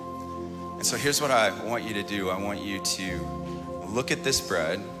table. And so here's what I want you to do. I want you to look at this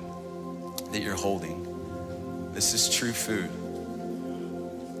bread that you're holding. This is true food.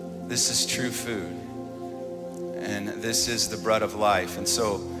 This is true food. And this is the bread of life. And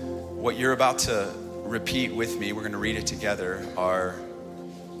so what you're about to repeat with me, we're going to read it together, are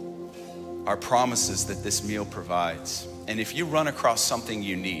promises that this meal provides. And if you run across something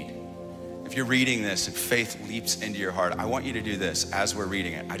you need, if you're reading this and faith leaps into your heart, I want you to do this as we're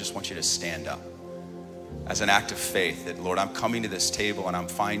reading it. I just want you to stand up as an act of faith that, Lord, I'm coming to this table and I'm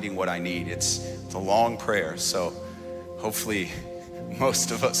finding what I need. It's a long prayer, so hopefully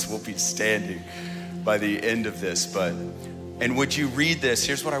most of us will be standing by the end of this. And would you read this?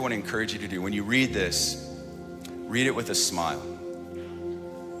 Here's what I want to encourage you to do. When you read this, read it with a smile.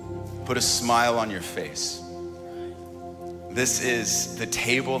 Put a smile on your face. This is the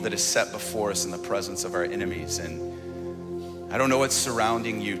table that is set before us in the presence of our enemies. And I don't know what's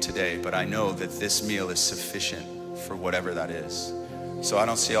surrounding you today, but I know that this meal is sufficient for whatever that is. So I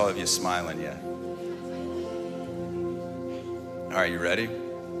don't see all of you smiling yet. All right, you ready?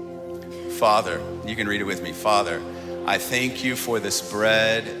 Father, you can read it with me. Father, I thank you for this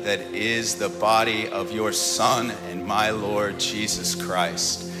bread that is the body of your Son and my Lord Jesus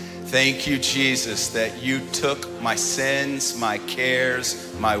Christ. Thank you, Jesus, that you took my sins, my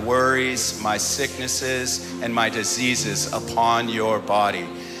cares, my worries, my sicknesses, and my diseases upon your body.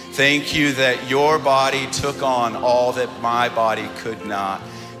 Thank you that your body took on all that my body could not.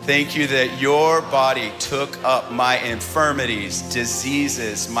 Thank you that your body took up my infirmities,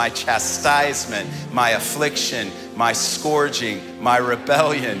 diseases, my chastisement, my affliction, my scourging, my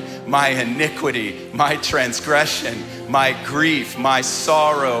rebellion, my iniquity, my transgression, my grief, my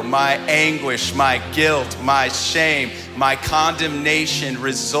sorrow, my anguish, my guilt, my shame, my condemnation,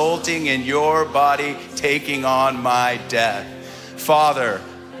 resulting in your body taking on my death. Father,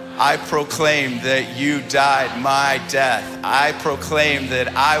 I proclaim that you died my death. I proclaim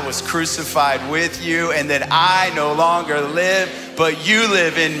that I was crucified with you and that I no longer live, but you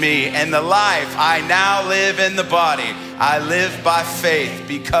live in me. And the life I now live in the body, I live by faith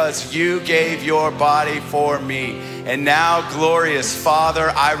because you gave your body for me. And now, glorious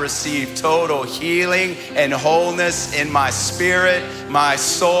Father, I receive total healing and wholeness in my spirit, my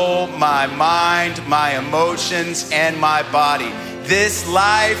soul, my mind, my emotions, and my body. This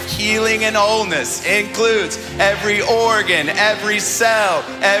life, healing, and wholeness includes every organ, every cell,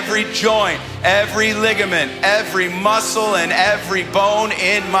 every joint, every ligament, every muscle, and every bone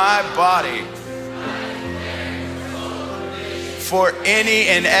in my body. For any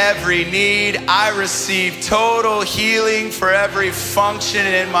and every need, I receive total healing for every function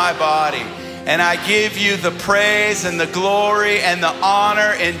in my body. And I give you the praise and the glory and the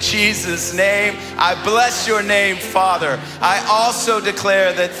honor in Jesus' name. I bless your name, Father. I also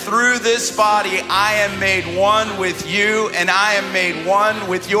declare that through this body, I am made one with you and I am made one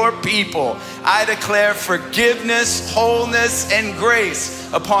with your people. I declare forgiveness, wholeness, and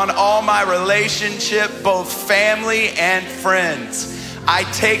grace upon all my relationship, both family and friends. I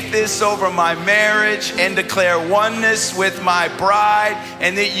take this over my marriage and declare oneness with my bride,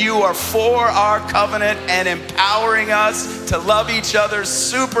 and that you are for our covenant and empowering us to love each other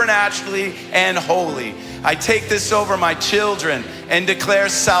supernaturally and wholly. I take this over my children and declare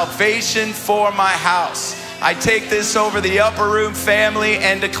salvation for my house. I take this over the Upper Room family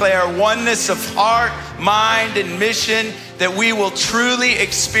and declare oneness of heart, mind, and mission, that we will truly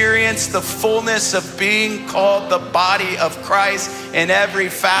experience the fullness of being called the body of Christ in every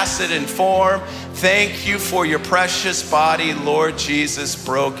facet and form. Thank you for your precious body, Lord Jesus,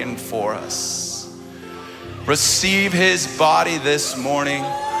 broken for us. Receive his body this morning.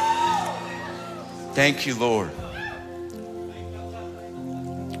 Thank you, Lord.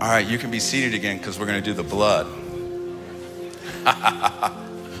 All right, you can be seated again because we're going to do the blood.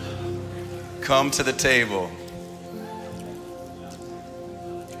 Come to the table.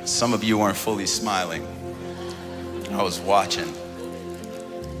 Some of you weren't fully smiling. I was watching.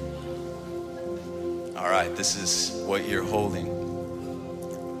 All right, this is what you're holding.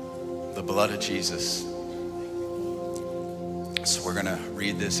 The blood of Jesus. So we're gonna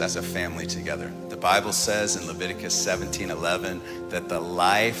read this as a family together. The Bible says in Leviticus 17:11 that the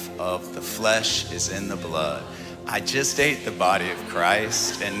life of the flesh is in the blood. I just ate the body of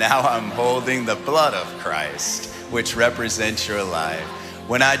Christ, and now I'm holding the blood of Christ, which represents your life.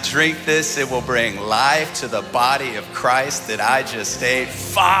 When I drink this, it will bring life to the body of Christ that I just ate.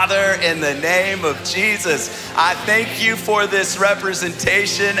 Father, in the name of Jesus, I thank you for this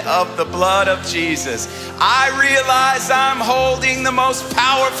representation of the blood of Jesus. I realize I'm holding the most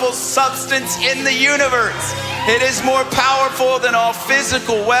powerful substance in the universe. It is more powerful than all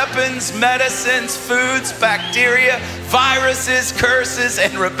physical weapons, medicines, foods, bacteria, viruses, curses,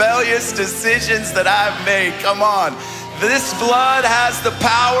 and rebellious decisions that I've made. Come on. This blood has the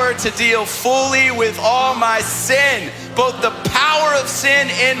power to deal fully with all my sin, both the power of sin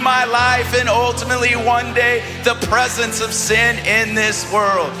in my life and ultimately one day the presence of sin in this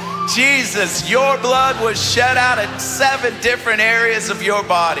world. Jesus, your blood was shed out in 7 different areas of your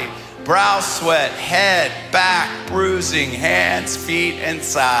body. Brow sweat, head, back, bruising, hands, feet, and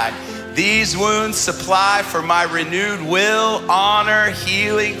side. These wounds supply for my renewed will, honor,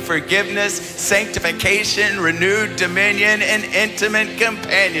 healing, forgiveness, sanctification, renewed dominion, and intimate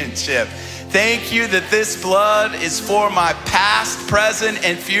companionship. Thank you that this blood is for my past, present,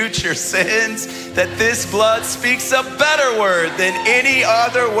 and future sins, that this blood speaks a better word than any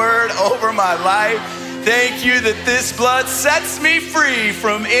other word over my life. Thank you that this blood sets me free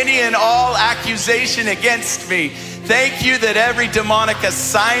from any and all accusation against me. Thank you that every demonic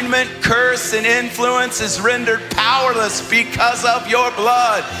assignment, curse, and influence is rendered powerless because of your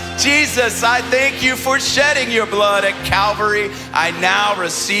blood. Jesus, I thank you for shedding your blood at Calvary. I now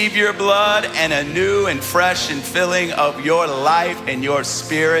receive your blood and a new and fresh infilling of your life and your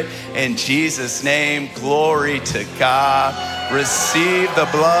spirit. In Jesus' name, glory to God. Receive the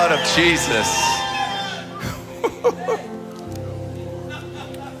blood of Jesus.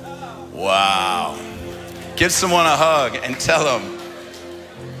 Wow. Give someone a hug and tell them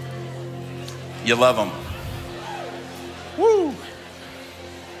you love them. Woo.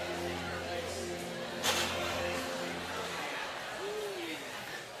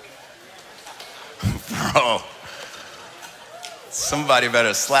 Bro, somebody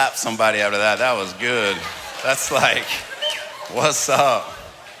better slap somebody after that. That was good. That's like, what's up?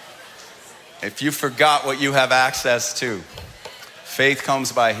 If you forgot what you have access to, faith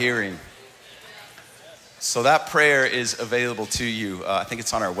comes by hearing. So that prayer is available to you. I think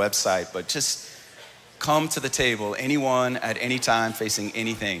it's on our website, but just come to the table. Anyone at any time facing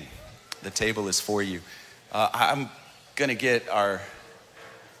anything, the table is for you. I'm gonna get our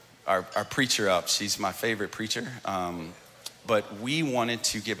preacher up. She's my favorite preacher. But we wanted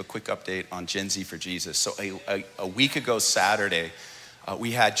to give a quick update on Gen Z for Jesus. So a week ago Saturday,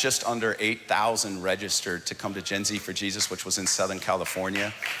 we had just under 8,000 registered to come to Gen Z for Jesus, which was in Southern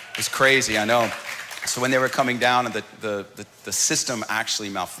California. It was crazy, I know. So when they were coming down, and the system actually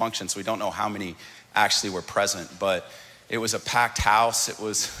malfunctioned, so we don't know how many actually were present, but it was a packed house. It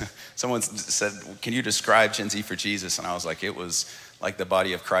was, someone said, can you describe Gen Z for Jesus? And I was like, it was like the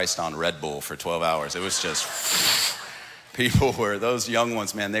body of Christ on Red Bull for 12 hours. It was just, people were, those young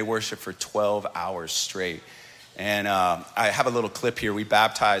ones, man, they worshiped for 12 hours straight. And I have a little clip here. We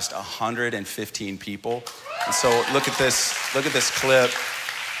baptized 115 people. And so look at this clip.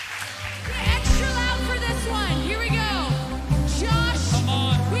 Extra loud for this one. Here we go. Josh, come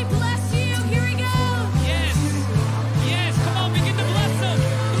on. We bless you. Here we go. Yes. Yes. Come on, begin to bless them.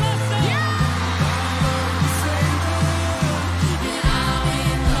 Bless them.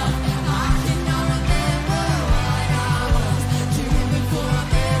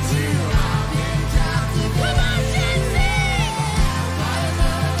 Come on, Gen Z.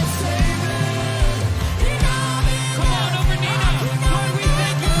 Come on over Nina. Lord, we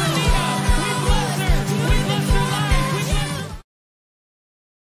thank you for Nina. We bless her. We bless her life. We bless her.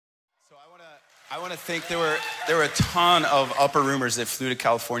 So I want to think there were a ton of upper roomers that flew to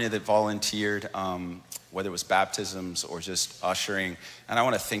California that volunteered, whether it was baptisms or just ushering. And I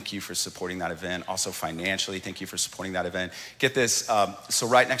want to thank you for supporting that event. Also financially, thank you for supporting that event. Get this, so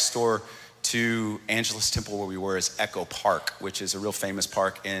right next door to Angelus Temple where we were is Echo Park, which is a real famous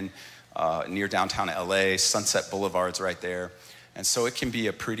park in near downtown LA. Sunset Boulevard's right there. And so it can be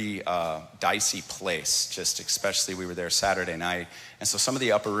a pretty dicey place, just especially we were there Saturday night. And so some of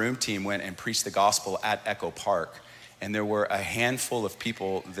the upper room team went and preached the gospel at Echo Park. And there were a handful of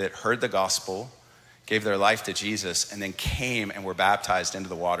people that heard the gospel, gave their life to Jesus, and then came and were baptized into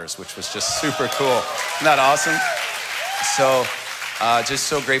the waters, which was just super cool. Isn't that awesome? So just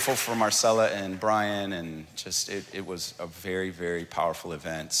so grateful for Marcella and Brian, and just it was a very, very powerful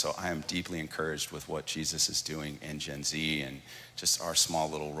event. So I am deeply encouraged with what Jesus is doing in Gen Z and just our small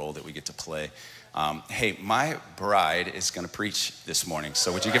little role that we get to play. Hey, my bride is going to preach this morning.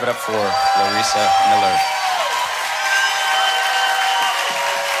 So would you give it up for Lorisa Miller?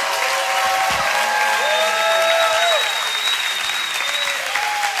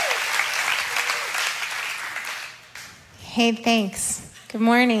 Hey, thanks. Good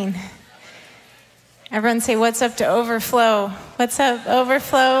morning. Everyone say, what's up to Overflow? What's up,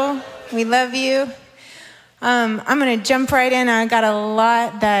 Overflow? We love you. I'm going to jump right in. I got a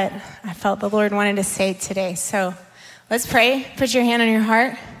lot that I felt the Lord wanted to say today. So let's pray. Put your hand on your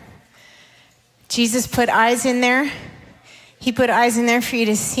heart. Jesus put eyes in there. He put eyes in there for you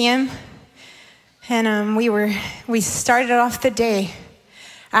to see him. And we started off the day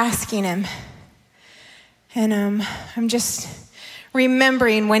asking him. And I'm just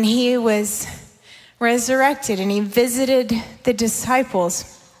remembering when he was resurrected and he visited the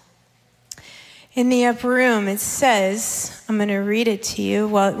disciples in the upper room. It says, I'm going to read it to you.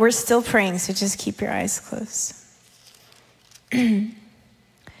 Well, we're still praying, so just keep your eyes closed.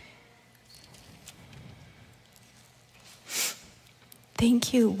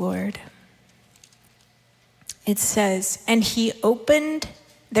 Thank you, Lord. It says, and he opened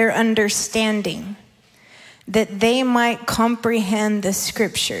their understanding that they might comprehend the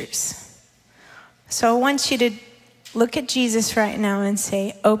scriptures. So I want you to look at Jesus right now and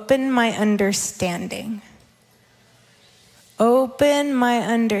say, open my understanding. Open my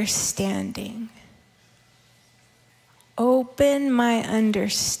understanding. open my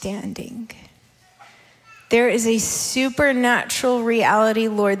understanding. There is a supernatural reality,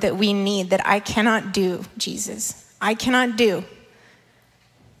 Lord, that we need that I cannot do, Jesus. I cannot do.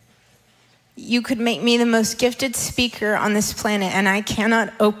 You could make me the most gifted speaker on this planet, and I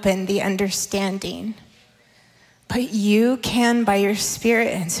cannot open the understanding. But you can by your Spirit,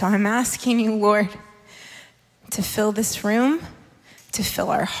 and so I'm asking you, Lord, to fill this room, to fill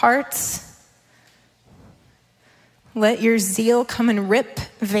our hearts. Let your zeal come and rip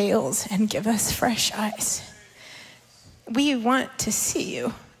veils and give us fresh eyes. We want to see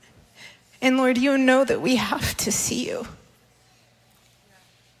you. And Lord, you know that we have to see you.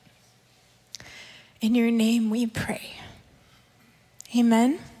 In your name we pray.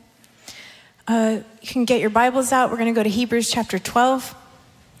 Amen. You can get your Bibles out. We're going to go to Hebrews chapter 12.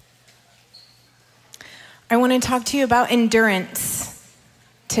 I want to talk to you about endurance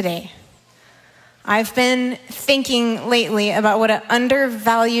today. I've been thinking lately about what an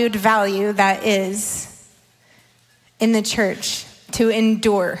undervalued value that is in the church, to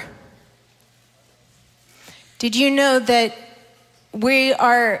endure. Did you know that we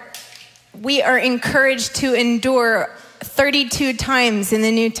are encouraged to endure 32 times in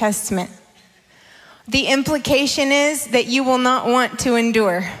the New Testament? The implication is that you will not want to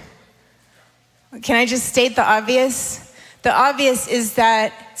endure. Can I just state the obvious? The obvious is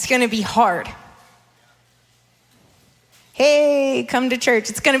that it's going to be hard. Hey, come to church.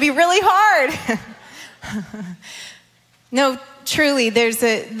 It's going to be really hard. No, truly,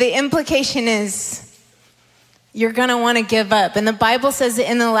 the implication is you're going to want to give up. And the Bible says that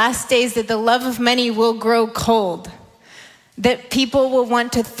in the last days that the love of many will grow cold, that people will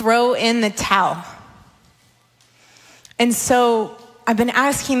want to throw in the towel. And so I've been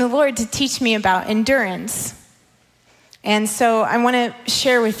asking the Lord to teach me about endurance. And so I want to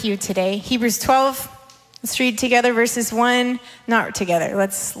share with you today, Hebrews 12. Let's read together verses 1, not together.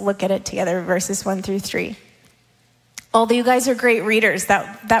 Let's look at it together, verses 1 through 3. Although you guys are great readers,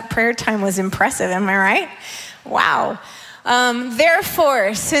 that prayer time was impressive, am I right? Wow.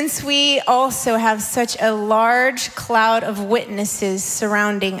 Therefore, since we also have such a large cloud of witnesses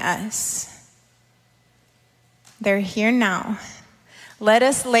surrounding us, they're here now. Let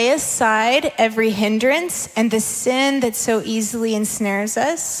us lay aside every hindrance and the sin that so easily ensnares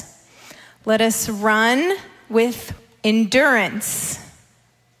us. Let us run with endurance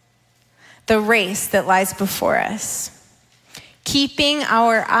the race that lies before us, keeping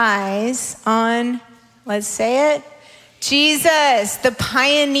our eyes on, let's say it, Jesus, the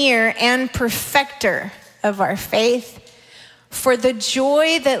pioneer and perfecter of our faith. For the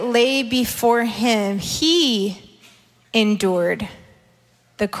joy that lay before him, he endured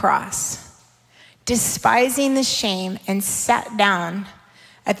the cross, despising the shame, and sat down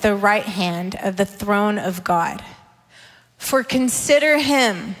at the right hand of the throne of God. For consider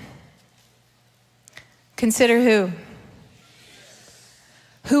him. Consider who?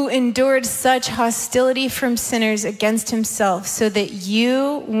 Who endured such hostility from sinners against himself, so that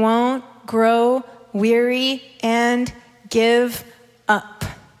you won't grow weary and give up.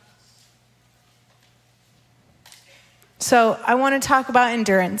 So I want to talk about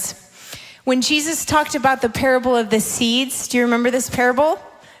endurance. When Jesus talked about the parable of the seeds, do you remember this parable?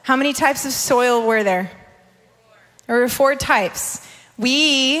 How many types of soil were there? There were 4 types.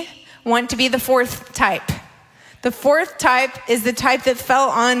 We want to be the 4th type. The 4th type is the type that fell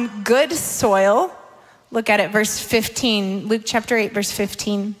on good soil. Look at it, verse 15, Luke chapter 8, verse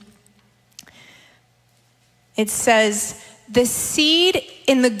 15. It says, the seed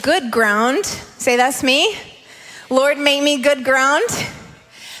in the good ground, say that's me. Lord, make me good ground.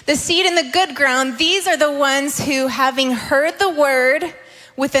 The seed in the good ground, these are the ones who, having heard the word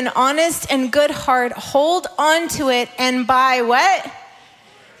with an honest and good heart, hold on to it, and by what?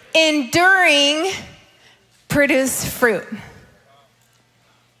 Enduring, produce fruit.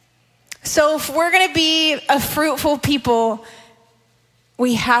 So if we're going to be a fruitful people,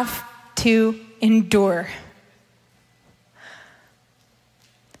 we have to endure.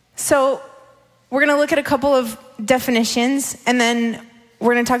 So we're going to look at a couple of definitions, and then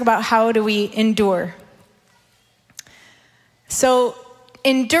we're going to talk about how do we endure. So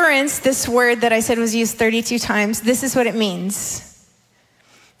endurance, this word that I said was used 32 times, this is what it means.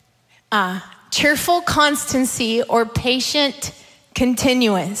 Cheerful constancy or patient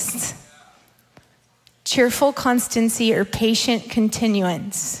continuance. Cheerful constancy or patient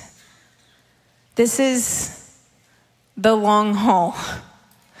continuance. This is the long haul.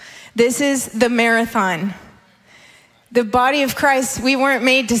 This is the marathon. The body of Christ, we weren't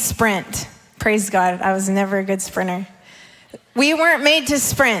made to sprint. Praise God, I was never a good sprinter. We weren't made to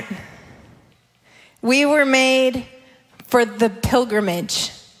sprint. We were made for the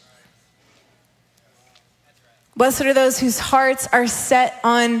pilgrimage. Blessed are those whose hearts are set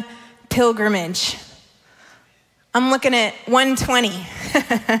on pilgrimage. I'm looking at 120,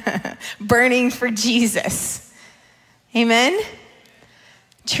 burning for Jesus. Amen?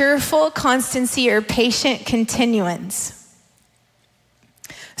 Cheerful constancy or patient continuance.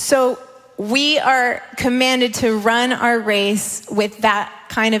 So we are commanded to run our race with that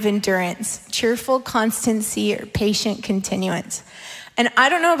kind of endurance. Cheerful constancy or patient continuance. And I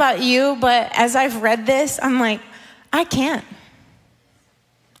don't know about you, but as I've read this, I'm like, I can't.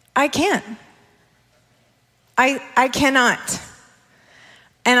 I cannot.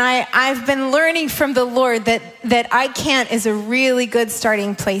 And I've been learning from the Lord that I can't is a really good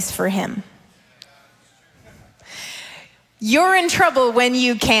starting place for him. You're in trouble when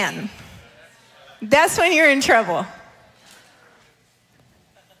you can. That's when you're in trouble.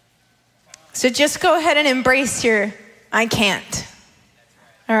 So just go ahead and embrace your I can't.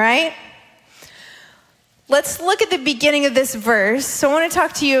 All right? Let's look at the beginning of this verse. So I want to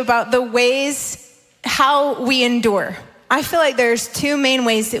talk to you about the ways how we endure. I feel like there's two main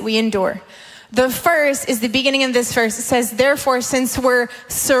ways that we endure. The first is the beginning of this verse. It says, therefore, since we're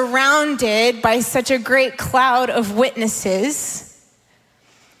surrounded by such a great cloud of witnesses,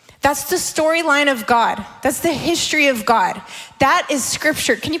 that's the storyline of God. That's the history of God. That is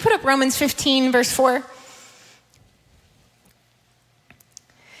scripture. Can you put up Romans 15, verse 4?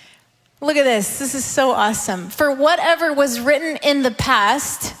 Look at this. This is so awesome. For whatever was written in the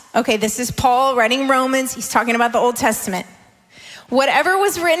past, okay, this is Paul writing Romans. He's talking about the Old Testament. Whatever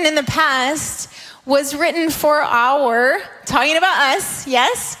was written in the past was written for our, talking about us,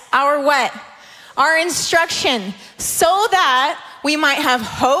 yes, our what? Our instruction, so that we might have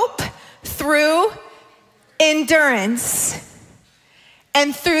hope through endurance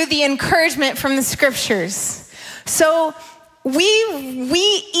and through the encouragement from the scriptures. So we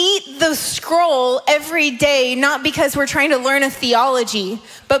eat the scroll every day, not because we're trying to learn a theology,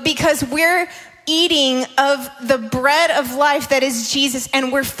 but because we're eating of the bread of life that is Jesus,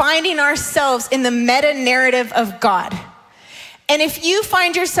 and we're finding ourselves in the meta-narrative of God. And if you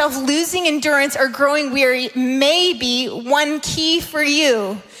find yourself losing endurance or growing weary, maybe one key for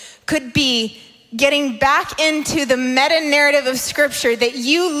you could be getting back into the meta-narrative of scripture, that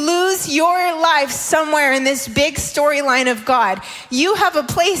you lose your life somewhere in this big storyline of God. You have a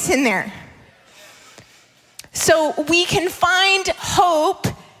place in there. So we can find hope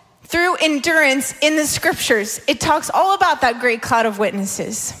through endurance in the scriptures. It talks all about that great cloud of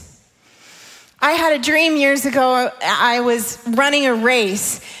witnesses. I had a dream years ago. I was running a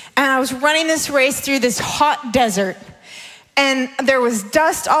race, and I was running this race through this hot desert. And there was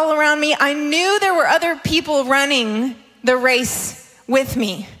dust all around me. I knew there were other people running the race with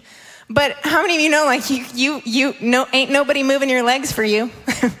me. But how many of you know, like, you know, ain't nobody moving your legs for you.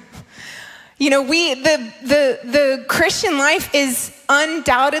 You know, the Christian life is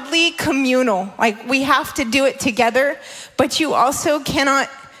undoubtedly communal. Like, we have to do it together, but you also cannot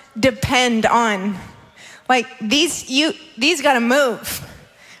depend on, like, these got to move,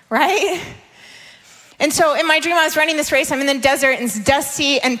 right? And so in my dream, I was running this race. I'm in the desert and it's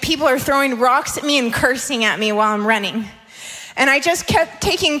dusty and people are throwing rocks at me and cursing at me while I'm running. And I just kept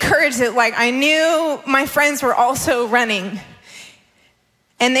taking courage that, like, I knew my friends were also running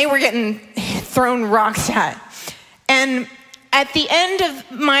and they were getting thrown rocks at. And at the end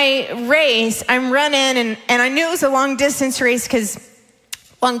of my race, I'm running and I knew it was a long distance race because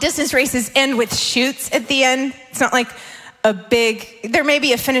long distance races end with chutes at the end. It's not like there may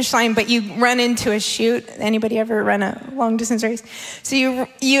be a finish line, but you run into a chute. Anybody ever run a long distance race? So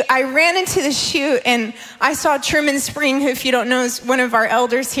I ran into the chute and I saw Truman Spring, who, if you don't know, is one of our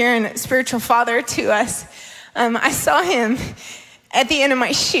elders here and a spiritual father to us. I saw him at the end of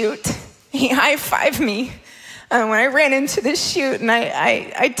my chute. He high-fived me when I ran into the chute, and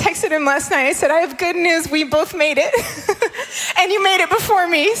I texted him last night. I said, I have good news. We both made it. And you made it before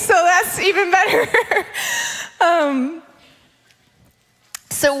me, so that's even better.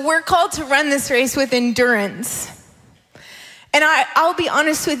 So we're called to run this race with endurance. And I'll be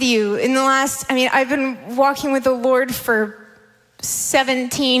honest with you, I've been walking with the Lord for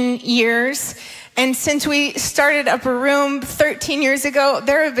 17 years. And since we started Upper Room 13 years ago,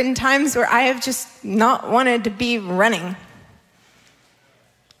 there have been times where I have just not wanted to be running.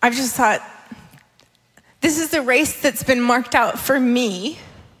 I've just thought, this is the race that's been marked out for me.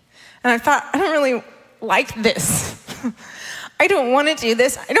 And I thought, I don't really like this. I don't want to do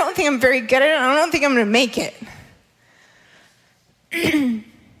this. I don't think I'm very good at it. I don't think I'm going to make it.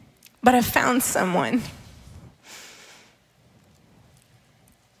 But I found someone.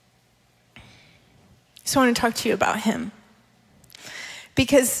 So I want to talk to you about him.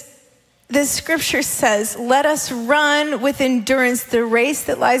 Because the scripture says, let us run with endurance the race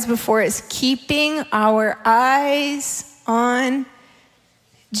that lies before us, keeping our eyes on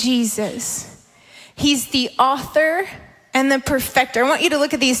Jesus. He's the author and the perfecter. I want you to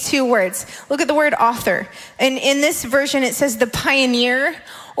look at these two words. Look at the word author. And in this version, it says the pioneer,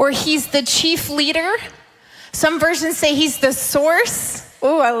 or he's the chief leader. Some versions say he's the source.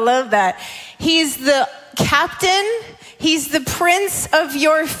 Oh, I love that. He's the captain. He's the prince of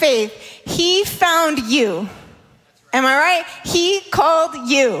your faith. He found you. Am I right? He called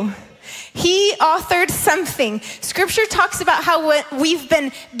you. He authored something. Scripture talks about how we've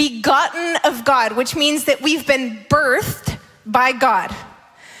been begotten of God, which means that we've been birthed by God.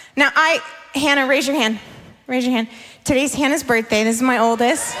 Now, Hannah, raise your hand. Raise your hand. Today's Hannah's birthday. This is my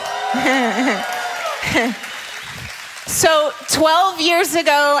oldest. So 12 years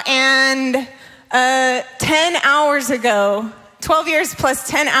ago and 10 hours ago, 12 years plus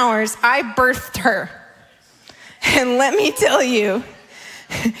 10 hours, I birthed her. And let me tell you,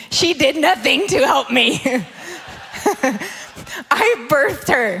 she did nothing to help me. I birthed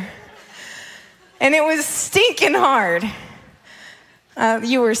her. And it was stinking hard.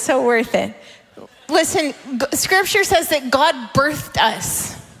 You were so worth it. Listen, scripture says that God birthed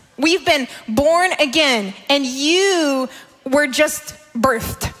us. We've been born again, and you were just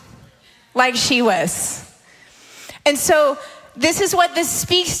birthed like she was. And so this is what this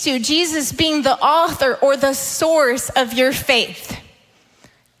speaks to, Jesus being the author or the source of your faith.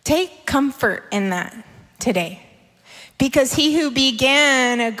 Take comfort in that today, because he who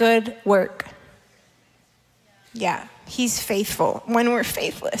began a good work, yeah, he's faithful. When we're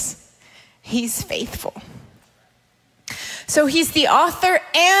faithless, he's faithful. So he's the author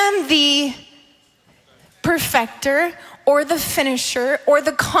and the perfecter, or the finisher, or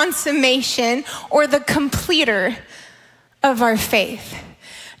the consummation, or the completer of our faith.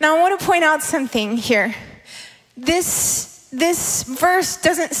 Now I want to point out something here. This verse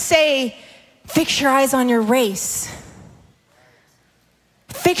doesn't say, fix your eyes on your race.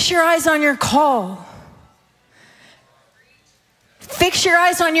 Fix your eyes on your call. Fix your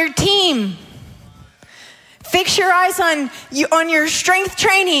eyes on your team. Fix your eyes on your strength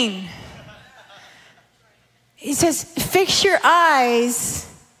training. He says, fix your eyes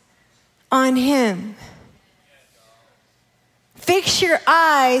on him. Fix your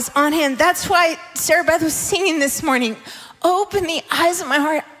eyes on him. That's why Sarah Beth was singing this morning. Open the eyes of my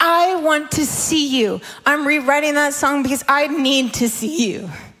heart. I want to see you. I'm rewriting that song because I need to see you.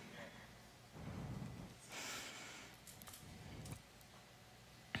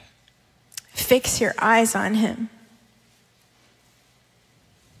 Fix your eyes on him.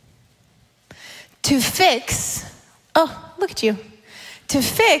 To fix, oh, look at you. To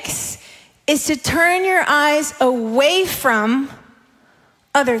fix is to turn your eyes away from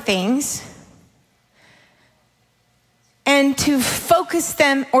other things and to focus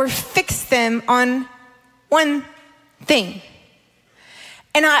them or fix them on one thing.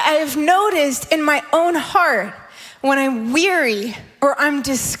 And I have noticed in my own heart, when I'm weary or I'm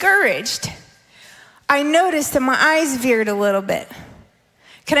discouraged, I notice that my eyes veered a little bit.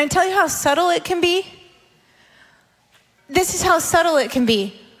 Can I tell you how subtle it can be? This is how subtle it can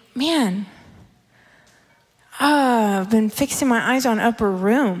be. Man, I've been fixing my eyes on upper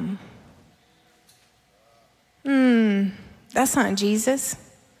room. That's not Jesus.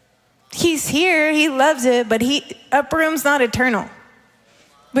 He's here, he loves it, but upper room's not eternal.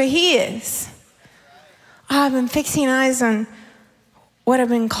 But he is. I've been fixing eyes on what I've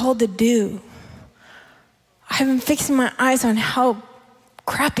been called to do. I've been fixing my eyes on how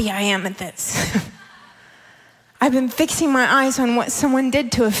crappy I am at this. I've been fixing my eyes on what someone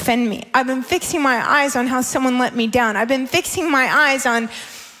did to offend me. I've been fixing my eyes on how someone let me down. I've been fixing my eyes on,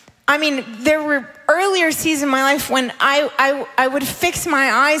 there were earlier seasons in my life when I would fix my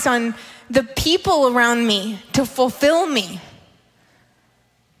eyes on the people around me to fulfill me.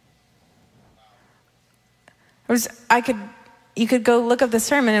 You could go look up the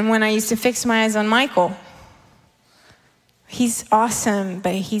sermon, and when I used to fix my eyes on Michael, he's awesome,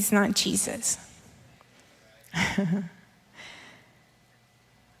 but he's not Jesus.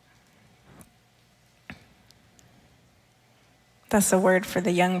 That's a word for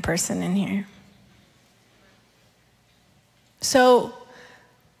the young person in here. So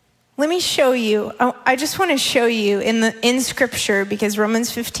let me show you. I just want to show you in Scripture, because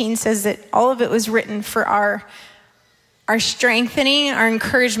Romans 15 says that all of it was written for our strengthening, our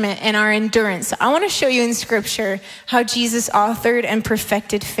encouragement, and our endurance. I want to show you in Scripture how Jesus authored and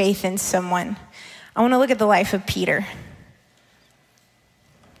perfected faith in someone. I want to look at the life of Peter.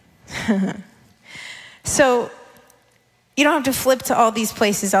 So, You don't have to flip to all these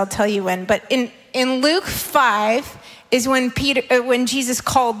places. I'll tell you when. But in Luke 5 is when Jesus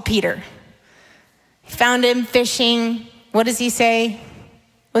called Peter. He found him fishing. What does he say?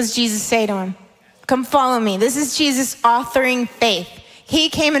 What does Jesus say to him? Come follow me. This is Jesus authoring faith. He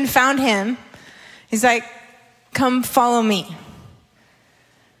came and found him. He's like, come follow me.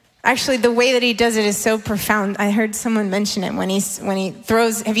 Actually, the way that he does it is so profound. I heard someone mention it when he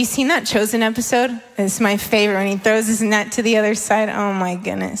throws. Have you seen that Chosen episode? It's my favorite when he throws his net to the other side. Oh my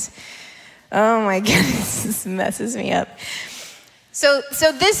goodness. Oh my goodness. This messes me up. So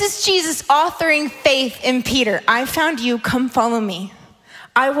this is Jesus authoring faith in Peter. I found you. Come follow me.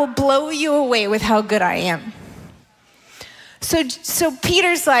 I will blow you away with how good I am. So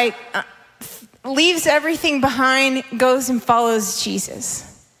Peter's like, leaves everything behind, goes and follows Jesus.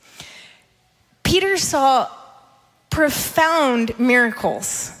 Peter saw profound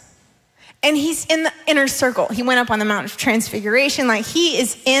miracles. And he's in the inner circle. He went up on the Mount of Transfiguration, like he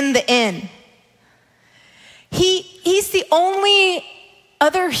is in the inn. He's the only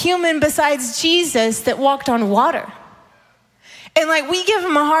other human besides Jesus that walked on water. And like we give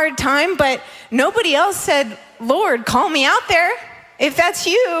him a hard time, but nobody else said, Lord, call me out there. If that's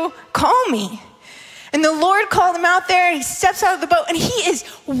you, call me. And the Lord called him out there, and he steps out of the boat, and he is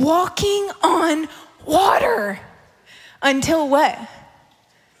walking on water. Until what?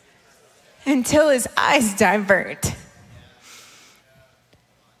 Until his eyes divert.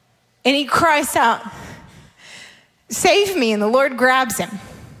 And he cries out, save me, and the Lord grabs him.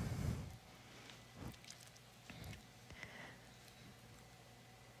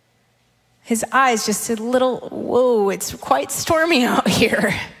 His eyes just a little, whoa, it's quite stormy out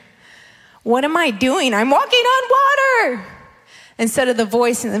here. What am I doing? I'm walking on water. Instead of the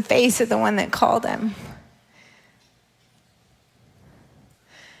voice in the face of the one that called him.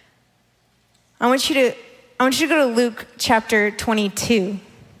 I want you to go to Luke chapter 22.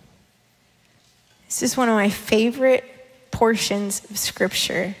 This is one of my favorite portions of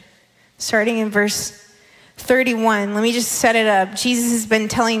scripture. Starting in verse 31. Let me just set it up. Jesus has been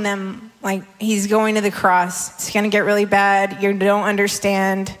telling them, like, he's going to the cross. It's going to get really bad. You don't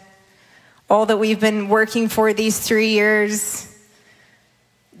understand. All that we've been working for these 3 years,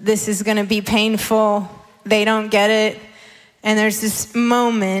 this is going to be painful. They don't get it. And there's this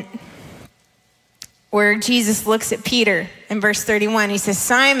moment where Jesus looks at Peter in verse 31. He says,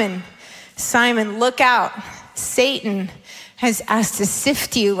 Simon, Simon, look out. Satan has asked to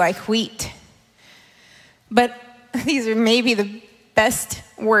sift you like wheat. But these are maybe the best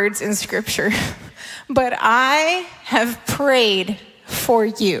words in scripture. But I have prayed for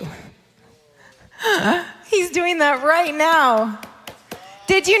you. He's doing that right now.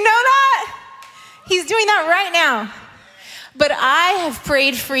 Did you know that? He's doing that right now. But I have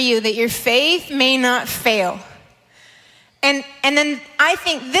prayed for you that your faith may not fail. And then I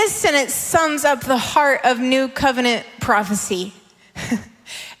think this sentence sums up the heart of New Covenant prophecy.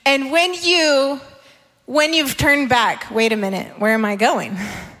 And when you've turned back, wait a minute, where am I going?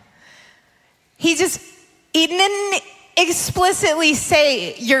 He didn't explicitly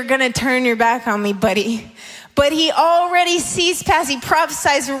say, you're going to turn your back on me, buddy. But he already sees past. He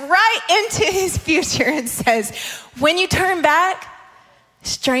prophesies right into his future and says, when you turn back,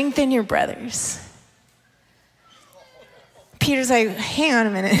 strengthen your brothers. Peter's like, hang on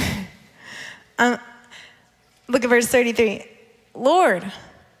a minute. Look at verse 33. Lord,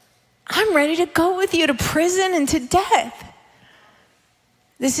 I'm ready to go with you to prison and to death.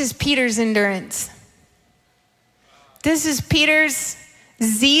 This is Peter's endurance. This is Peter's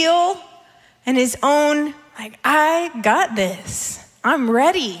zeal and his own, like, I got this. I'm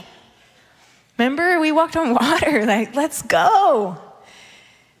ready. Remember, we walked on water, like, let's go.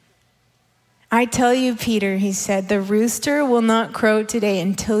 I tell you, Peter, he said, the rooster will not crow today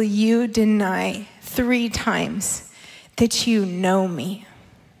until you deny 3 times that you know me.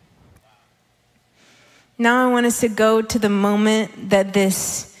 Now I want us to go to the moment that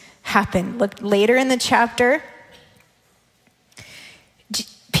this happened. Look later in the chapter.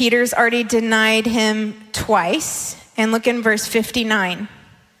 Peter's already denied him twice. And look in verse 59.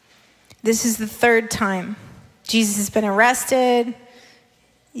 This is the 3rd time. Jesus has been arrested.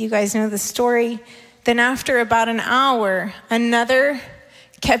 You guys know the story. Then after about an hour, another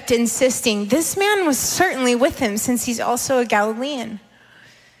kept insisting. This man was certainly with him since he's also a Galilean.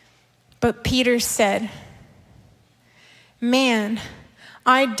 But Peter said, man,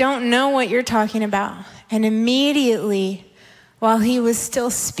 I don't know what you're talking about. And immediately, while he was still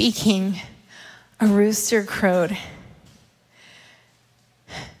speaking, a rooster crowed.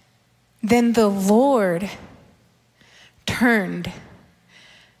 Then the Lord turned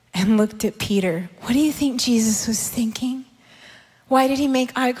and looked at Peter. What do you think Jesus was thinking? Why did he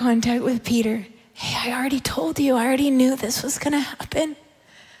make eye contact with Peter? Hey, I already told you. I already knew this was going to happen.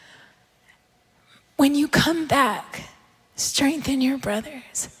 When you come back, strengthen your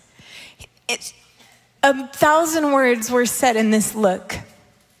brothers. It's 1,000 words were said in this look.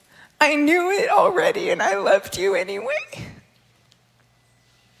 I knew it already and I loved you anyway.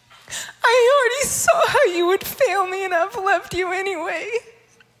 I already saw how you would fail me and I've loved you anyway.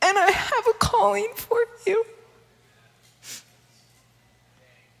 And I have a calling for you.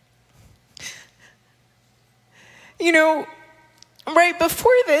 You know, right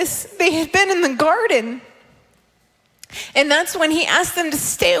before this, they had been in the garden. And that's when he asked them to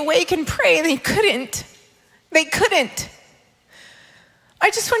stay awake and pray, and they couldn't. They couldn't.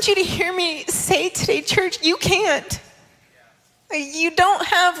 I just want you to hear me say today, church, you can't. You don't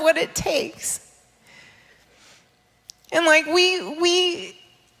have what it takes. And like we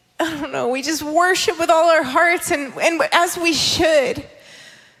I don't know, we just worship with all our hearts and as we should.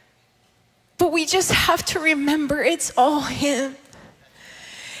 But we just have to remember it's all him.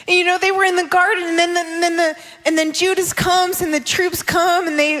 And you know, they were in the garden, and then Judas comes and the troops come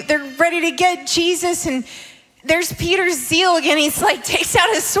and they're ready to get Jesus, and there's Peter's zeal again. He's like, takes out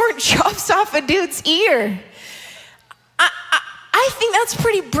his sword, chops off a dude's ear. I think that's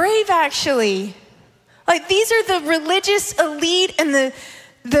pretty brave, actually. Like, these are the religious elite and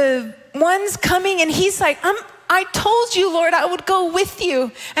the ones coming, and he's like, I told you, Lord, I would go with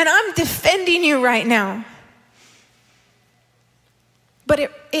you, and I'm defending you right now.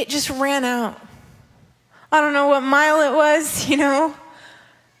 But it just ran out. I don't know what mile it was, you know.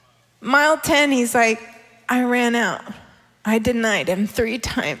 Mile 10, he's like, I ran out. I denied him 3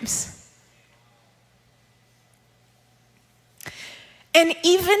 times. And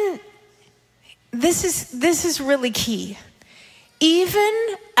even, this is really key. Even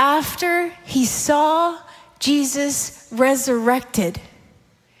after he saw Jesus resurrected,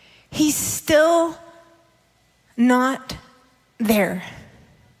 he's still not there.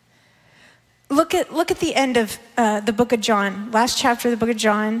 Look at the end of the book of John, last chapter of the book of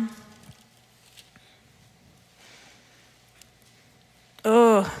John.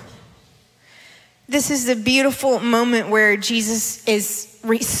 Oh, this is the beautiful moment where Jesus is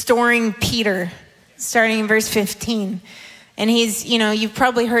restoring Peter, starting in verse 15. And he's, you know, you've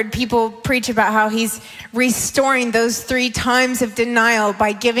probably heard people preach about how he's restoring those 3 times of denial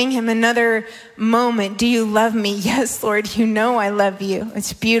by giving him another moment. Do you love me? Yes, Lord, you know I love you.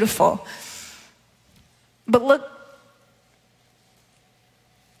 It's beautiful. But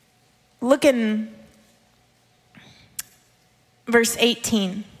look in verse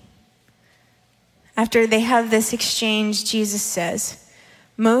 18. After they have this exchange, Jesus says,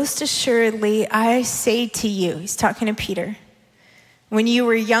 most assuredly, I say to you, he's talking to Peter, when you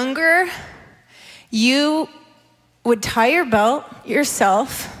were younger, you would tie your belt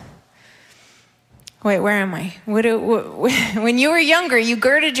yourself. Wait, where am I? When you were younger, you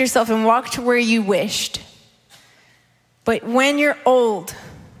girded yourself and walked to where you wished. But when you're old,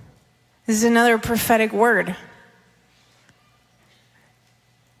 this is another prophetic word.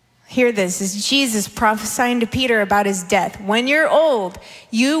 Hear this, this is Jesus prophesying to Peter about his death. When you're old,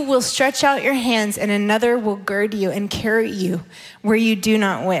 you will stretch out your hands and another will gird you and carry you where you do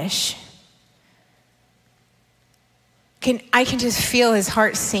not wish. I can just feel his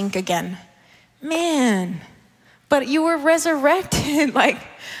heart sink again. Man, but you were resurrected. Like,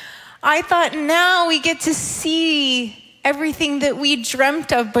 I thought now we get to see everything that we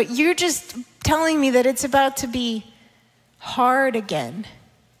dreamt of, but you're just telling me that it's about to be hard again.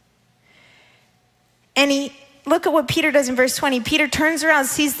 And look at what Peter does in verse 20. Peter turns around,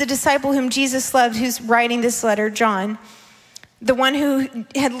 sees the disciple whom Jesus loved, who's writing this letter, John, the one who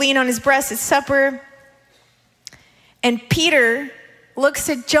had leaned on his breast at supper. And Peter looks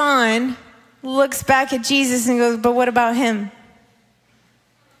at John, looks back at Jesus and goes, but what about him?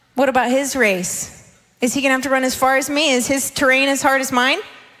 What about his race? Is he going to have to run as far as me? Is his terrain as hard as mine?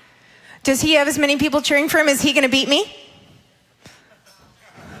 Does he have as many people cheering for him? Is he going to beat me?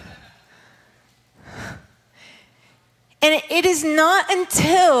 And it is not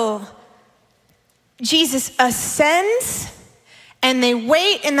until Jesus ascends and they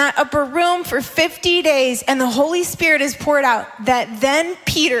wait in that upper room for 50 days and the Holy Spirit is poured out that then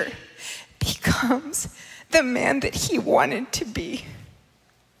Peter becomes the man that he wanted to be.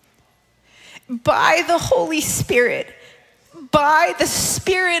 By the Holy Spirit, by the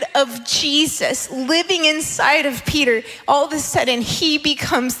Spirit of Jesus living inside of Peter, all of a sudden he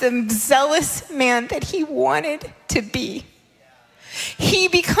becomes the zealous man that he wanted to be. He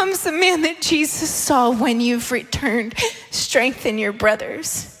becomes the man that Jesus saw when you've returned. Strengthen your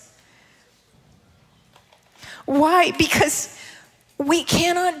brothers. Why? Because We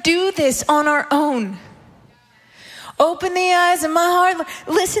cannot do this on our own. Open the eyes of my heart.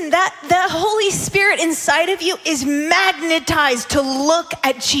 Listen, that Holy Spirit inside of you is magnetized to look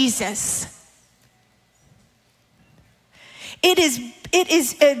at Jesus. It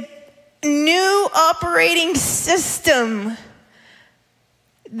is a new operating system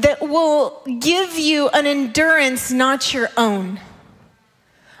that will give you an endurance not your own.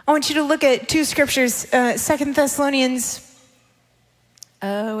 I want you to look at two scriptures, 2 Thessalonians,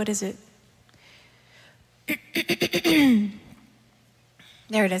 what is it?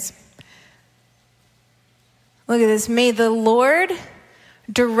 There it is. Look at this. May the Lord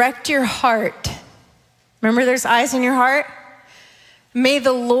direct your heart. Remember, there's eyes in your heart? May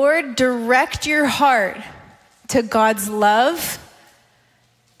the Lord direct your heart to God's love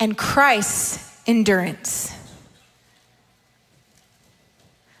and Christ's endurance.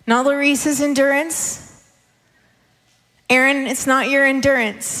 Not Lorisa's endurance. Aaron, it's not your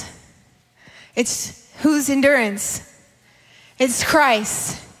endurance. It's whose endurance? It's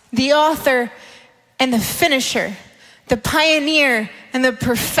Christ, the author and the finisher, the pioneer and the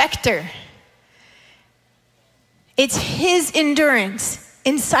perfecter. It's his endurance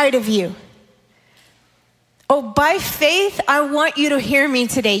inside of you. Oh, by faith, I want you to hear me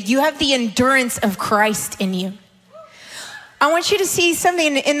today. You have the endurance of Christ in you. I want you to see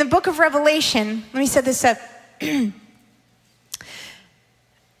something in the book of Revelation. Let me set this up.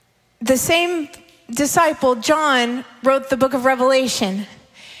 The same disciple, John, wrote the book of Revelation.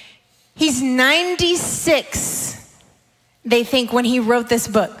 He's 96, they think, when he wrote this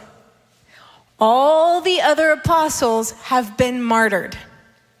book. All the other apostles have been martyred.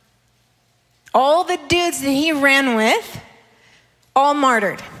 All the dudes that he ran with, all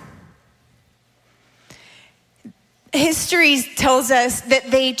martyred. History tells us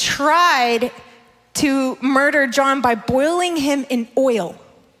that they tried to murder John by boiling him in oil.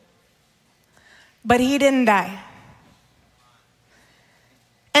 But he didn't die.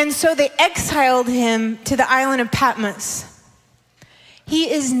 And so they exiled him to the island of Patmos.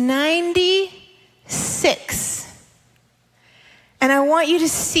 He is 96. And I want you to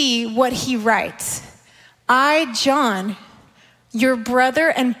see what he writes. I, John, your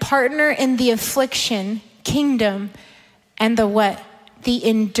brother and partner in the affliction, kingdom, and the what? The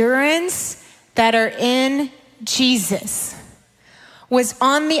endurance that are in Jesus, was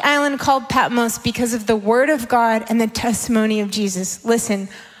on the island called Patmos because of the word of God and the testimony of Jesus. Listen,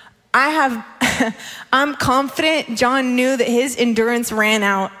 I'm confident John knew that his endurance ran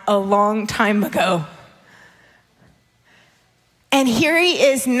out a long time ago. And here he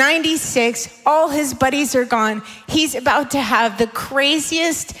is, 96, all his buddies are gone. He's about to have the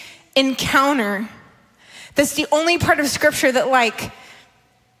craziest encounter. That's the only part of scripture that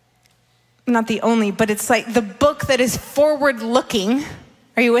not the only, but it's like the book that is forward looking.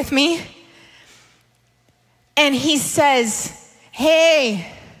 Are you with me? And he says,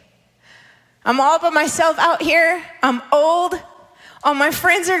 hey, I'm all by myself out here. I'm old. All my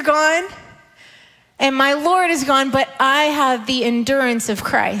friends are gone. And my Lord is gone, but I have the endurance of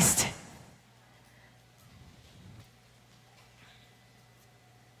Christ.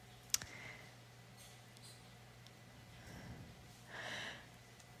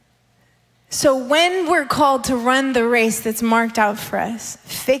 So when we're called to run the race that's marked out for us,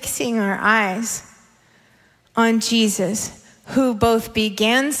 fixing our eyes on Jesus, who both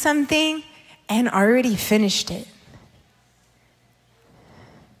began something and already finished it.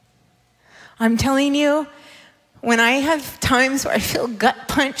 I'm telling you, when I have times where I feel gut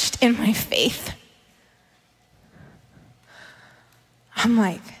punched in my faith, I'm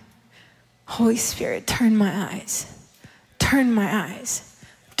like, Holy Spirit, turn my eyes, turn my eyes.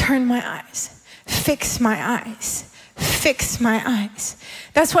 Turn my eyes, fix my eyes, fix my eyes.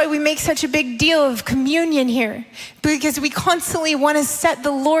 That's why we make such a big deal of communion here, because we constantly want to set the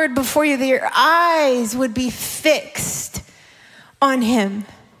Lord before you, that your eyes would be fixed on him.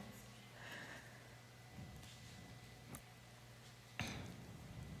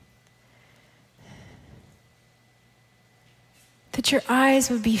 That your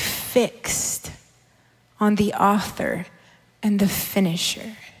eyes would be fixed on the author and the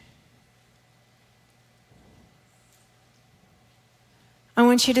finisher. I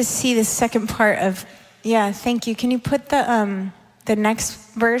want you to see the second part of, thank you. Can you put the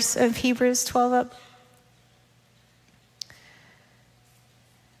next verse of Hebrews 12 up?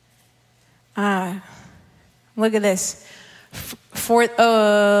 Look at this.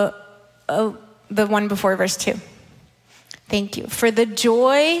 The one before verse 2. Thank you. For the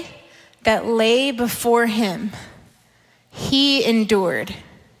joy that lay before him, he endured.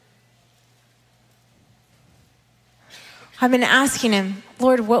 I've been asking him,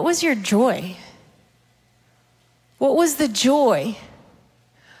 Lord, what was your joy? What was the joy?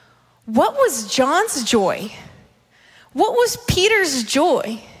 What was John's joy? What was Peter's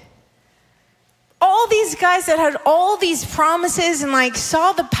joy? All these guys that had all these promises and like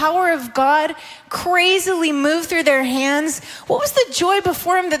saw the power of God crazily move through their hands. What was the joy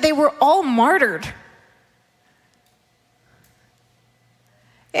before him that they were all martyred?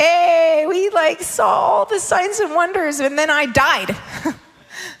 Hey, we like saw all the signs and wonders and then I died.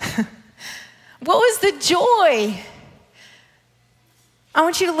 What was the joy? I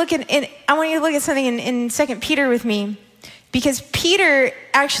want you to look at something in 2 Peter with me. Because Peter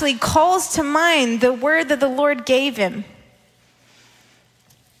actually calls to mind the word that the Lord gave him.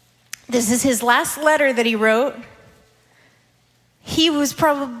 This is his last letter that he wrote. He was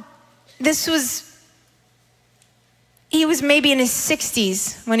maybe in his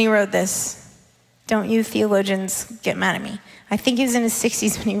 60s when he wrote this. Don't you theologians get mad at me. I think he was in his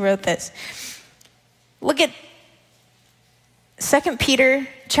 60s when he wrote this. Look at 2 Peter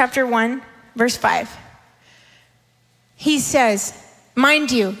chapter 1, verse 5. He says,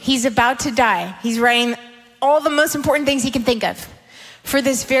 mind you, he's about to die. He's writing all the most important things he can think of. For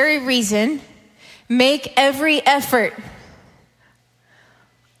this very reason, make every effort.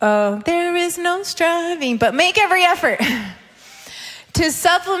 Oh, there is no striving, but make every effort to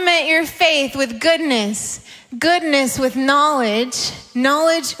supplement your faith with goodness, goodness with knowledge,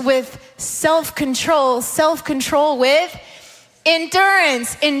 knowledge with self-control, self-control with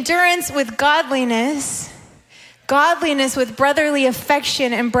endurance, endurance with godliness, godliness with brotherly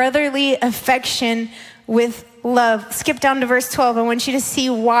affection, and brotherly affection with love. Skip down to verse 12. I want you to see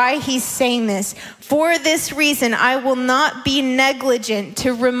why he's saying this. For this reason, I will not be negligent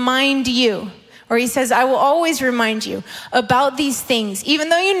to remind you, or he says, I will always remind you about these things, even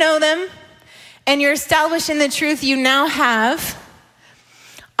though you know them and you're established in the truth you now have.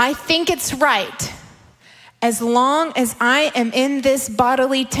 I think it's right. As long as I am in this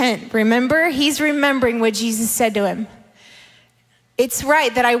bodily tent. Remember, he's remembering what Jesus said to him. It's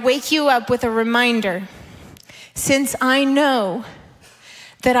right that I wake you up with a reminder, since I know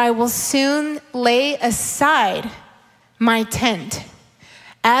that I will soon lay aside my tent,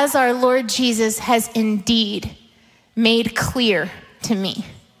 as our Lord Jesus has indeed made clear to me.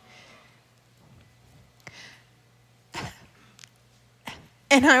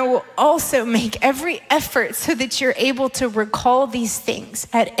 And I will also make every effort so that you're able to recall these things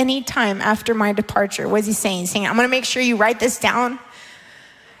at any time after my departure. What is he saying? He's saying, I'm going to make sure you write this down.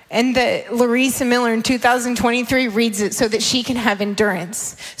 And that Lorisa Miller in 2023 reads it so that she can have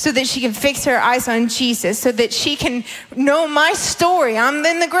endurance, so that she can fix her eyes on Jesus, so that she can know my story. I'm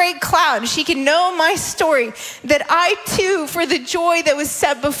in the great cloud. She can know my story, that I too, for the joy that was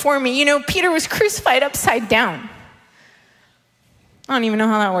set before me. You know, Peter was crucified upside down. I don't even know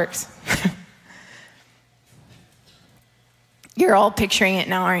how that works. You're all picturing it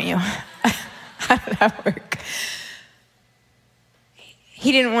now, aren't you? How did that work?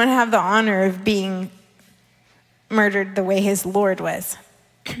 He didn't want to have the honor of being murdered the way his Lord was.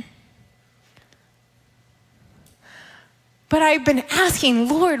 But I've been asking,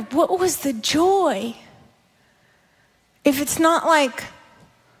 Lord, what was the joy? If it's not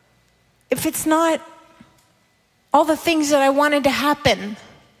all the things that I wanted to happen,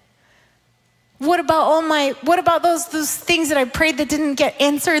 what about those things that I prayed that didn't get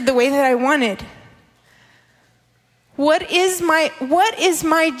answered the way that I wanted? What is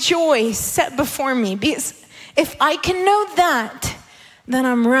my joy set before me? Because if I can know that, then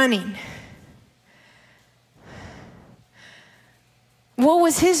I'm running. What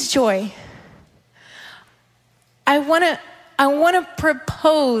was his joy? I want to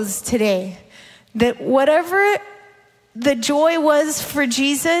propose today that whatever the joy was for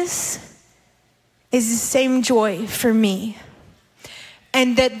Jesus is the same joy for me.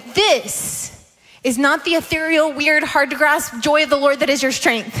 And that this is not the ethereal, weird, hard to grasp joy of the Lord that is your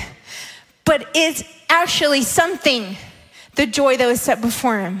strength, but it's actually something, the joy that was set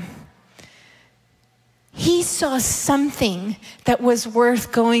before him. He saw something that was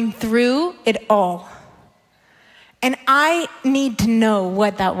worth going through it all. And I need to know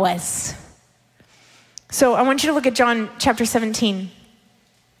what that was. So I want you to look at John chapter 17.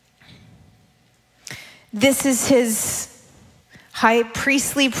 This is his high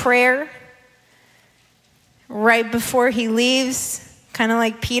priestly prayer right before he leaves. Kind of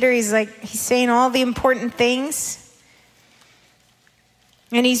like Peter, he's saying all the important things.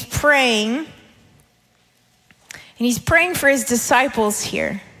 And he's praying. And he's praying for his disciples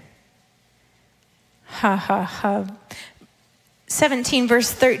here. 17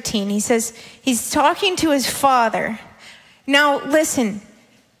 verse 13, he says, he's talking to his Father. Now, listen,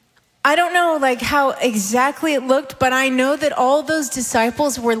 I don't know like how exactly it looked, but I know that all those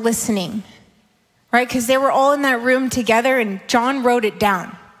disciples were listening, right? Because they were all in that room together and John wrote it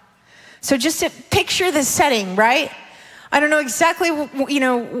down. So just to picture the setting, right? I don't know exactly,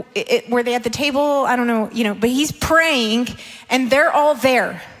 were they at the table? I don't know, but he's praying and they're all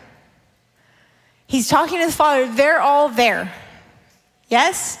there. He's talking to the Father, they're all there.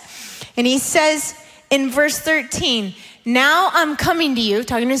 Yes? And he says in verse 13, now I'm coming to you,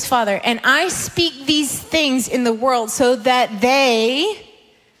 talking to his Father, and I speak these things in the world so that they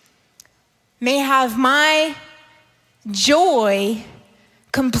may have my joy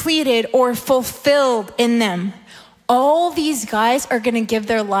completed or fulfilled in them. All these guys are going to give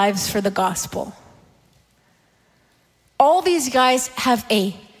their lives for the gospel. All these guys have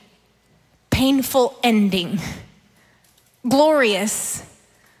a painful ending, glorious,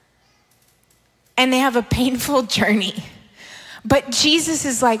 and they have a painful journey. But Jesus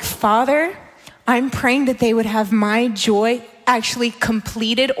is like, Father, I'm praying that they would have my joy actually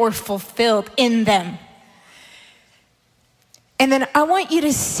completed or fulfilled in them. And then I want you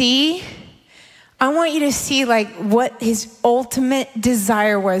to see like what his ultimate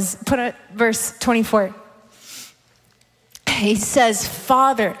desire was. Put up verse 24. He says,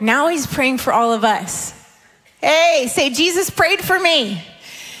 Father, now he's praying for all of us. Hey, say, Jesus prayed for me.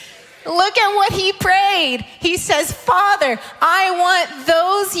 Look at what he prayed. He says, Father, I want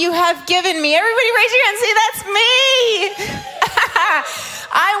those you have given me. Everybody raise your hand and say, that's me.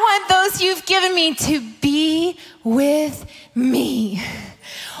 I want those you've given me to be with me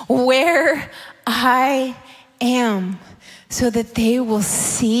where I am, so that they will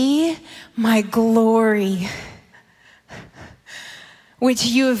see my glory, which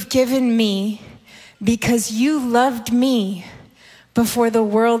you have given me because you loved me before the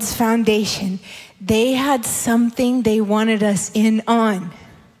world's foundation. They had something they wanted us in on.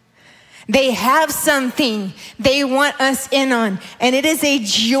 They have something they want us in on. And it is a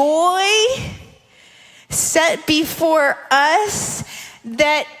joy set before us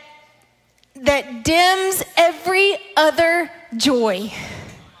that dims every other joy.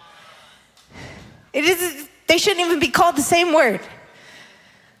 They shouldn't even be called the same word.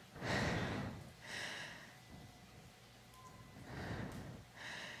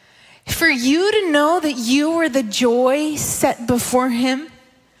 For you to know that you were the joy set before him,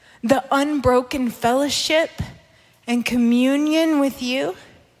 the unbroken fellowship and communion with you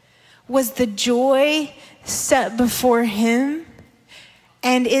was the joy set before him,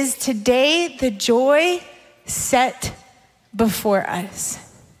 and is today the joy set before us.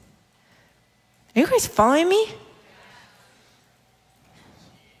 Are you guys following me?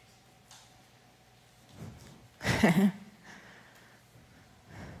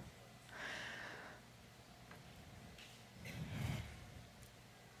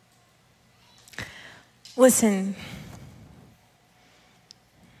 Listen.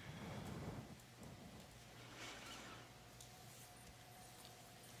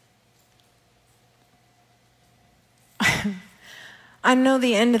 I know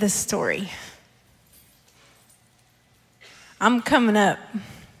the end of the story. I'm coming up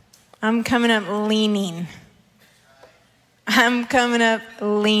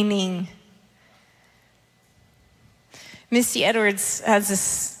leaning. Misty Edwards has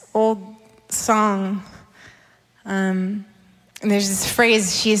this old song. And there's this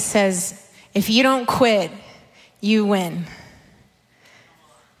phrase she says, if you don't quit, you win.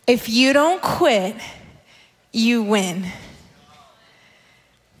 If you don't quit, you win.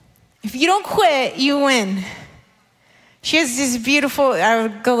 If you don't quit, you win. She has this beautiful, I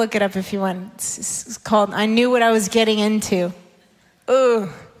would go look it up if you want. It's called, I Knew What I Was Getting Into. Ooh.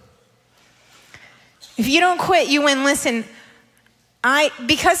 If you don't quit, you win. Listen,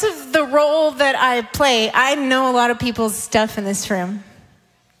 because of the role that I play, I know a lot of people's stuff in this room.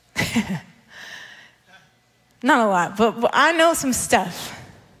 Not a lot, but I know some stuff.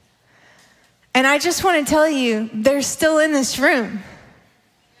 And I just want to tell you, they're still in this room.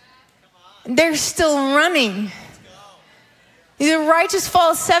 They're still running. The righteous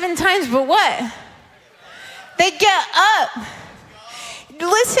fall 7 times, but what? They get up.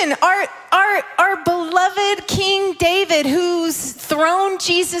 Listen, our beloved King David, whose throne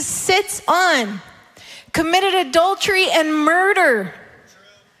Jesus sits on, committed adultery and murder.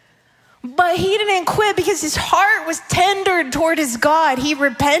 But he didn't quit because his heart was tender toward his God. He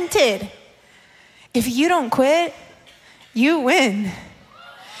repented. If you don't quit, you win.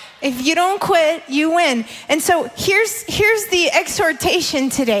 If you don't quit, you win. And so here's the exhortation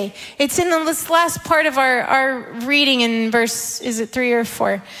today. It's in this last part of our reading in verse, is it 3 or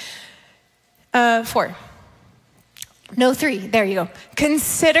 4? 4. No, 3. There you go.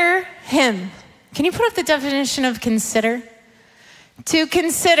 Consider him. Can you put up the definition of consider? To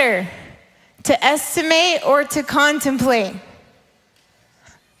consider, to estimate, or to contemplate.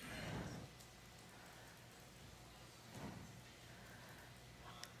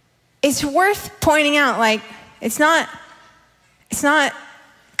 It's worth pointing out, like, it's not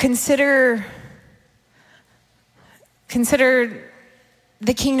consider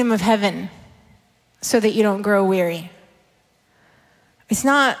the kingdom of heaven so that you don't grow weary. It's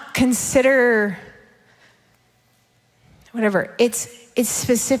not consider whatever. It's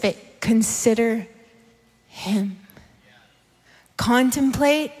specific. Consider him.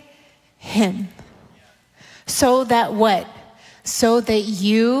 Contemplate him. So that what? So that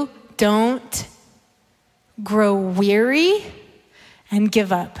you don't grow weary and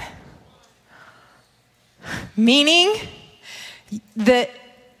give up. Meaning, the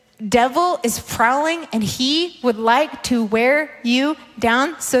devil is prowling and he would like to wear you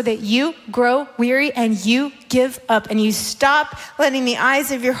down so that you grow weary and you give up and you stop letting the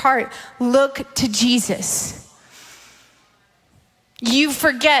eyes of your heart look to Jesus. You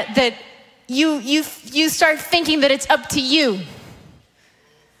forget that you start thinking that it's up to you.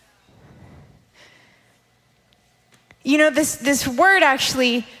 You know, this word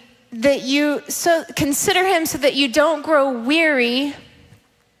actually, that you so consider him so that you don't grow weary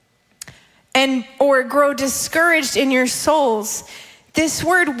and or grow discouraged in your souls. This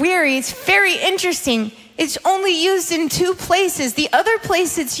word weary, it's very interesting. It's only used in 2 places. The other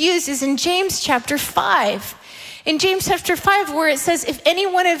place it's used is in James chapter 5. In James chapter 5, where it says, if any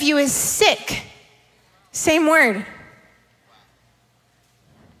one of you is sick, same word.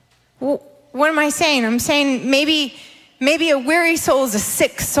 Well, what am I saying? I'm saying maybe a weary soul is a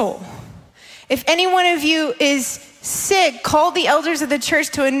sick soul. If any one of you is sick, call the elders of the church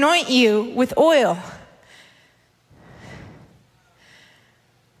to anoint you with oil.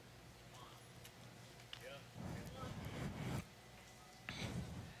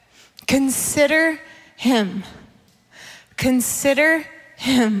 Consider him. Consider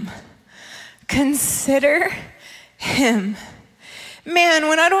him. Consider him. Man,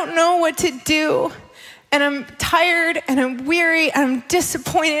 when I don't know what to do, and I'm tired, and I'm weary, and I'm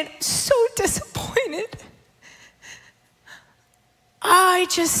disappointed, so disappointed, I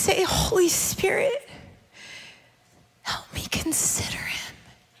just say, Holy Spirit, help me consider him.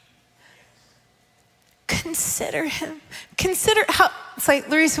 Consider him. Consider how, it's like,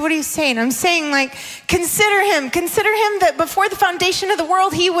 Lorisa, what are you saying? I'm saying, like, consider him. Consider him that before the foundation of the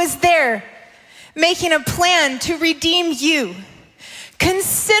world, he was there, making a plan to redeem you.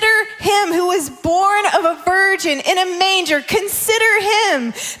 Consider him who was born of a virgin in a manger. Consider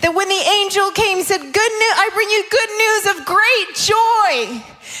him that when the angel came, he said, good news, I bring you good news of great joy.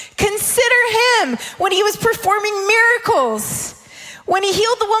 Consider him when he was performing miracles. When he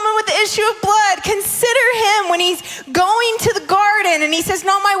healed the woman with the issue of blood. Consider him when he's going to the garden and he says,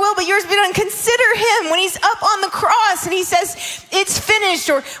 not my will, but yours be done. Consider him when he's up on the cross and he says, it's finished.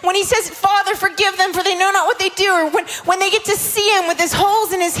 Or when he says, Father, forgive them for they know not what they do. Or when they get to see him with his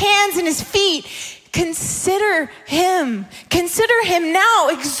holes in his hands and his feet. Consider him. Consider him now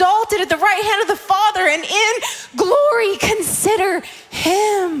exalted at the right hand of the Father and in glory. Consider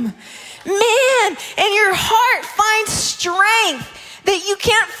him. Man, and your heart finds strength that you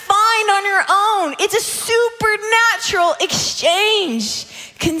can't find on your own. It's a supernatural exchange.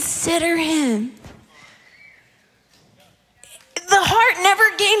 Consider him. The heart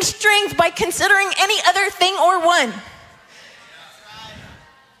never gains strength by considering any other thing or one.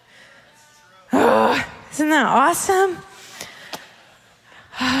 Oh, isn't that awesome?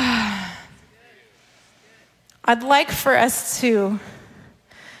 I'd like for us to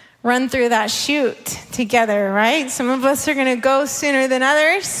run through that chute together, right? Some of us are going to go sooner than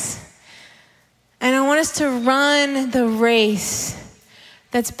others. And I want us to run the race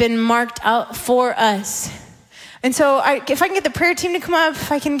that's been marked out for us. And so if I can get the prayer team to come up,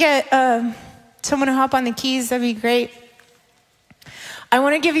 if I can get someone to hop on the keys, that'd be great. I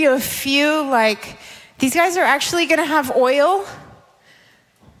want to give you a few, these guys are actually going to have oil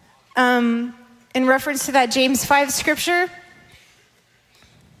in reference to that James 5 scripture.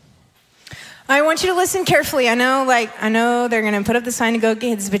 I want you to listen carefully. I know they're going to put up the sign to go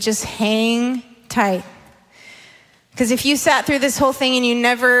kids, but just hang tight. Because if you sat through this whole thing and you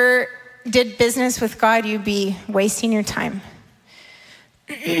never did business with God, you'd be wasting your time.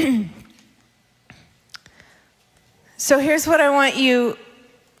 So here's what I want you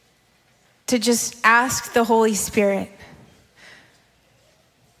to just ask the Holy Spirit.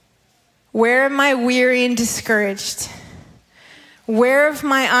 Where am I weary and discouraged? Where have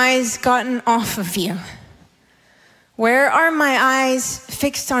my eyes gotten off of you? Where are my eyes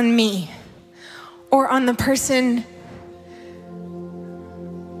fixed on me or on the person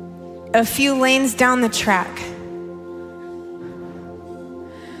a few lanes down the track?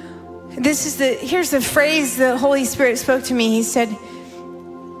 Here's the phrase the Holy Spirit spoke to me. He said,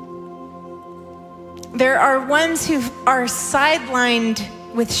 there are ones who are sidelined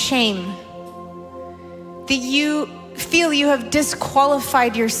with shame, that you feel you have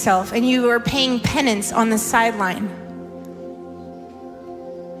disqualified yourself and you are paying penance on the sideline.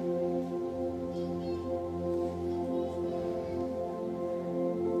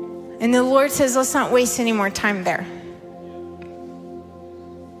 And the Lord says, let's not waste any more time there.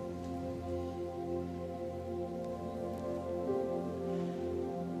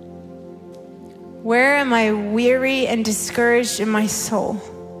 Where am I weary and discouraged in my soul?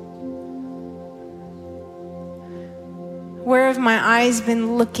 Where have my eyes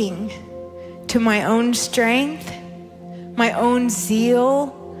been looking to my own strength, my own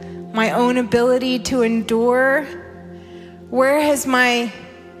zeal, my own ability to endure? Where have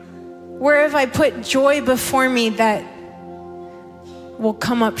I put joy before me that will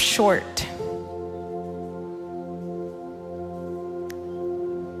come up short?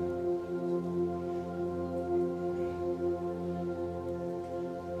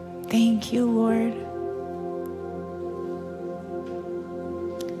 Thank you, Lord.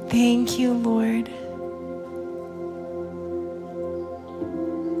 Thank you, Lord.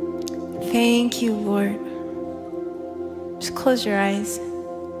 Thank you, Lord. Just close your eyes.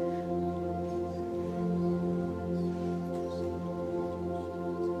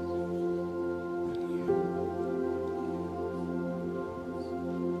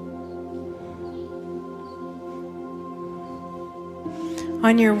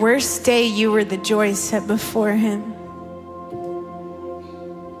 On your worst day, you were the joy set before him.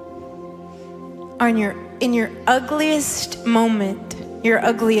 In your ugliest moment, your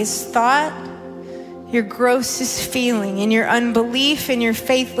ugliest thought, your grossest feeling, in your unbelief and your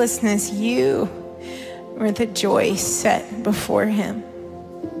faithlessness, you were the joy set before him.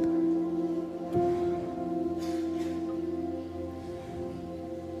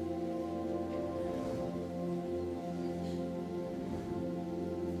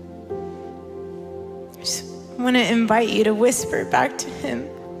 I want to invite you to whisper back to him,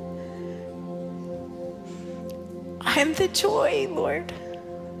 I'm the joy, Lord.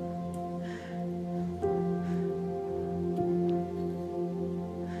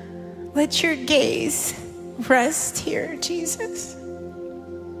 Let your gaze rest here, Jesus.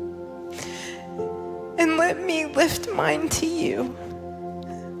 And let me lift mine to you.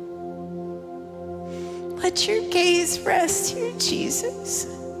 Let your gaze rest here, Jesus.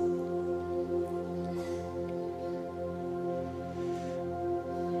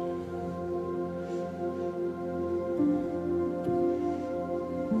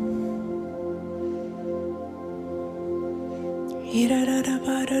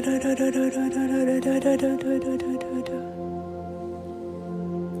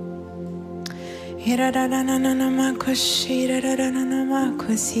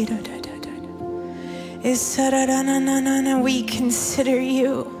 We consider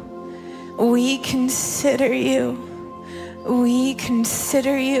you. We consider you. We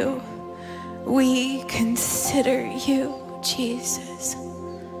consider you. We consider you, Jesus.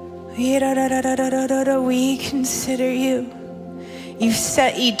 We consider you. You've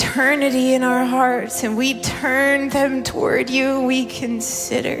set eternity in our hearts and we turn them toward you. We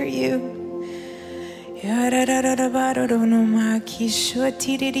consider you. You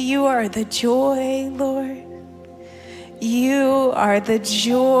are the joy, Lord. You are the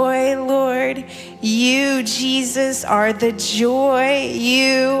joy, Lord. You, Jesus, are the joy.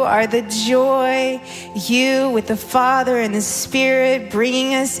 You are the joy. You with the Father and the Spirit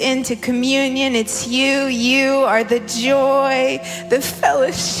bringing us into communion. It's you. You are the joy, the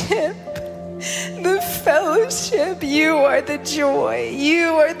fellowship. The fellowship. You are the joy. You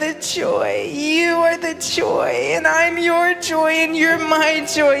are the joy. You are the joy. And I'm your joy and you're my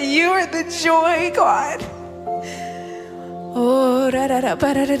joy. You are the joy, God. Oh,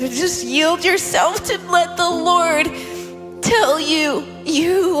 just yield yourself to let the Lord tell you,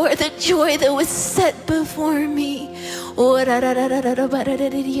 you are the joy that was set before me.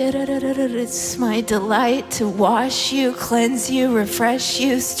 It's my delight to wash you, cleanse you, refresh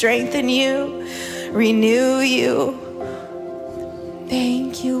you, strengthen you, renew you.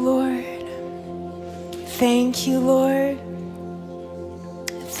 Thank you, Lord. Thank you, Lord.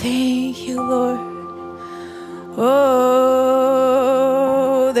 Thank you, Lord. Oh,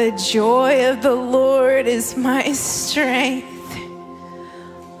 the joy of the Lord is my strength.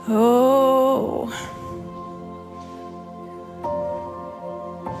 Oh,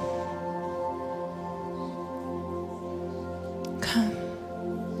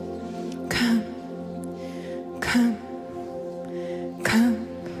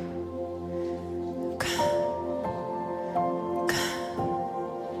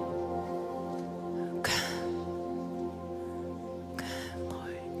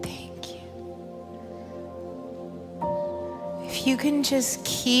 if you can just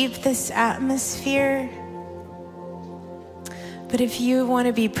keep this atmosphere. But if you want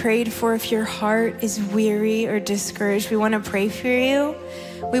to be prayed for, if your heart is weary or discouraged, we want to pray for you.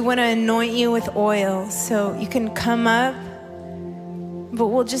 We want to anoint you with oil. So you can come up, but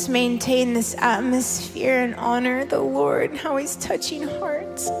we'll just maintain this atmosphere and honor the Lord and how he's touching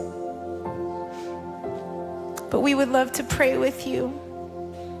hearts. But we would love to pray with you.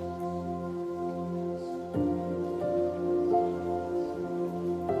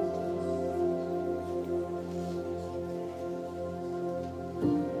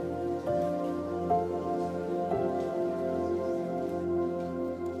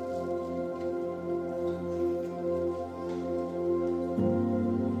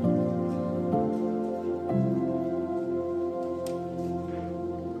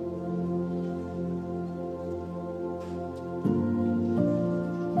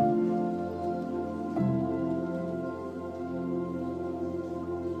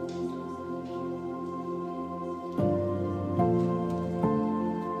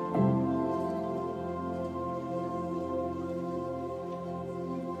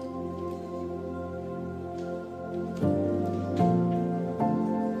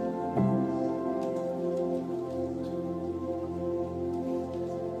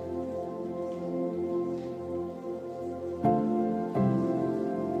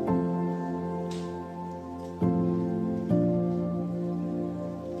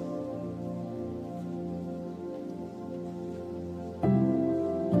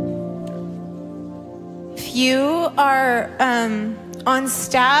 You are on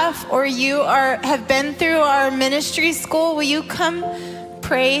staff or you have been through our ministry school, will you come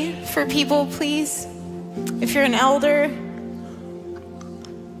pray for people, please? If you're an elder.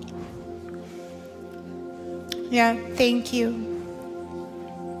 Yeah, thank you.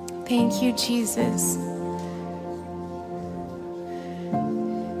 Thank you, Jesus.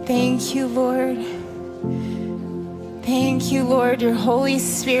 Thank you, Lord. Thank you, Lord, your Holy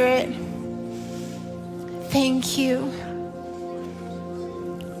Spirit. Thank you.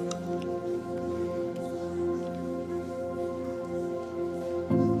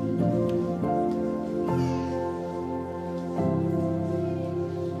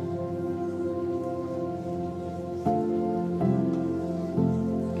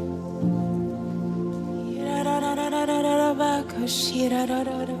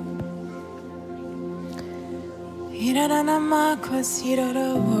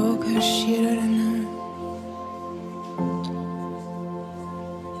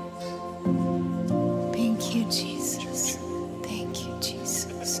 Thank you, Jesus. Thank you,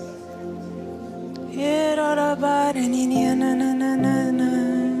 Jesus.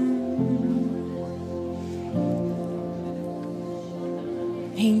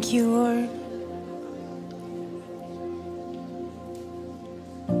 Thank you, Lord.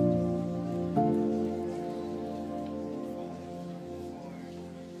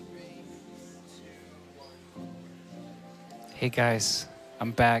 Hey guys,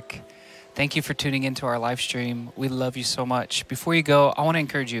 I'm back. Thank you for tuning into our live stream. We love you so much. Before you go, I want to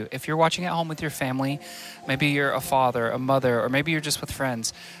encourage you. If you're watching at home with your family, maybe you're a father, a mother, or maybe you're just with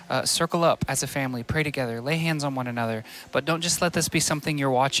friends, circle up as a family, pray together, lay hands on one another. But don't just let this be something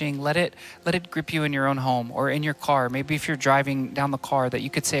you're watching. Let it grip you in your own home or in your car. Maybe if you're driving down the car, that you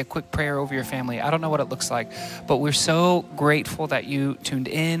could say a quick prayer over your family. I don't know what it looks like, but we're so grateful that you tuned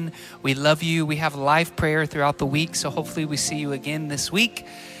in. We love you. We have live prayer throughout the week, so hopefully we see you again this week.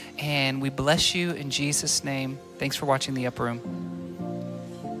 And we bless you in Jesus' name. Thanks for watching The Upper Room.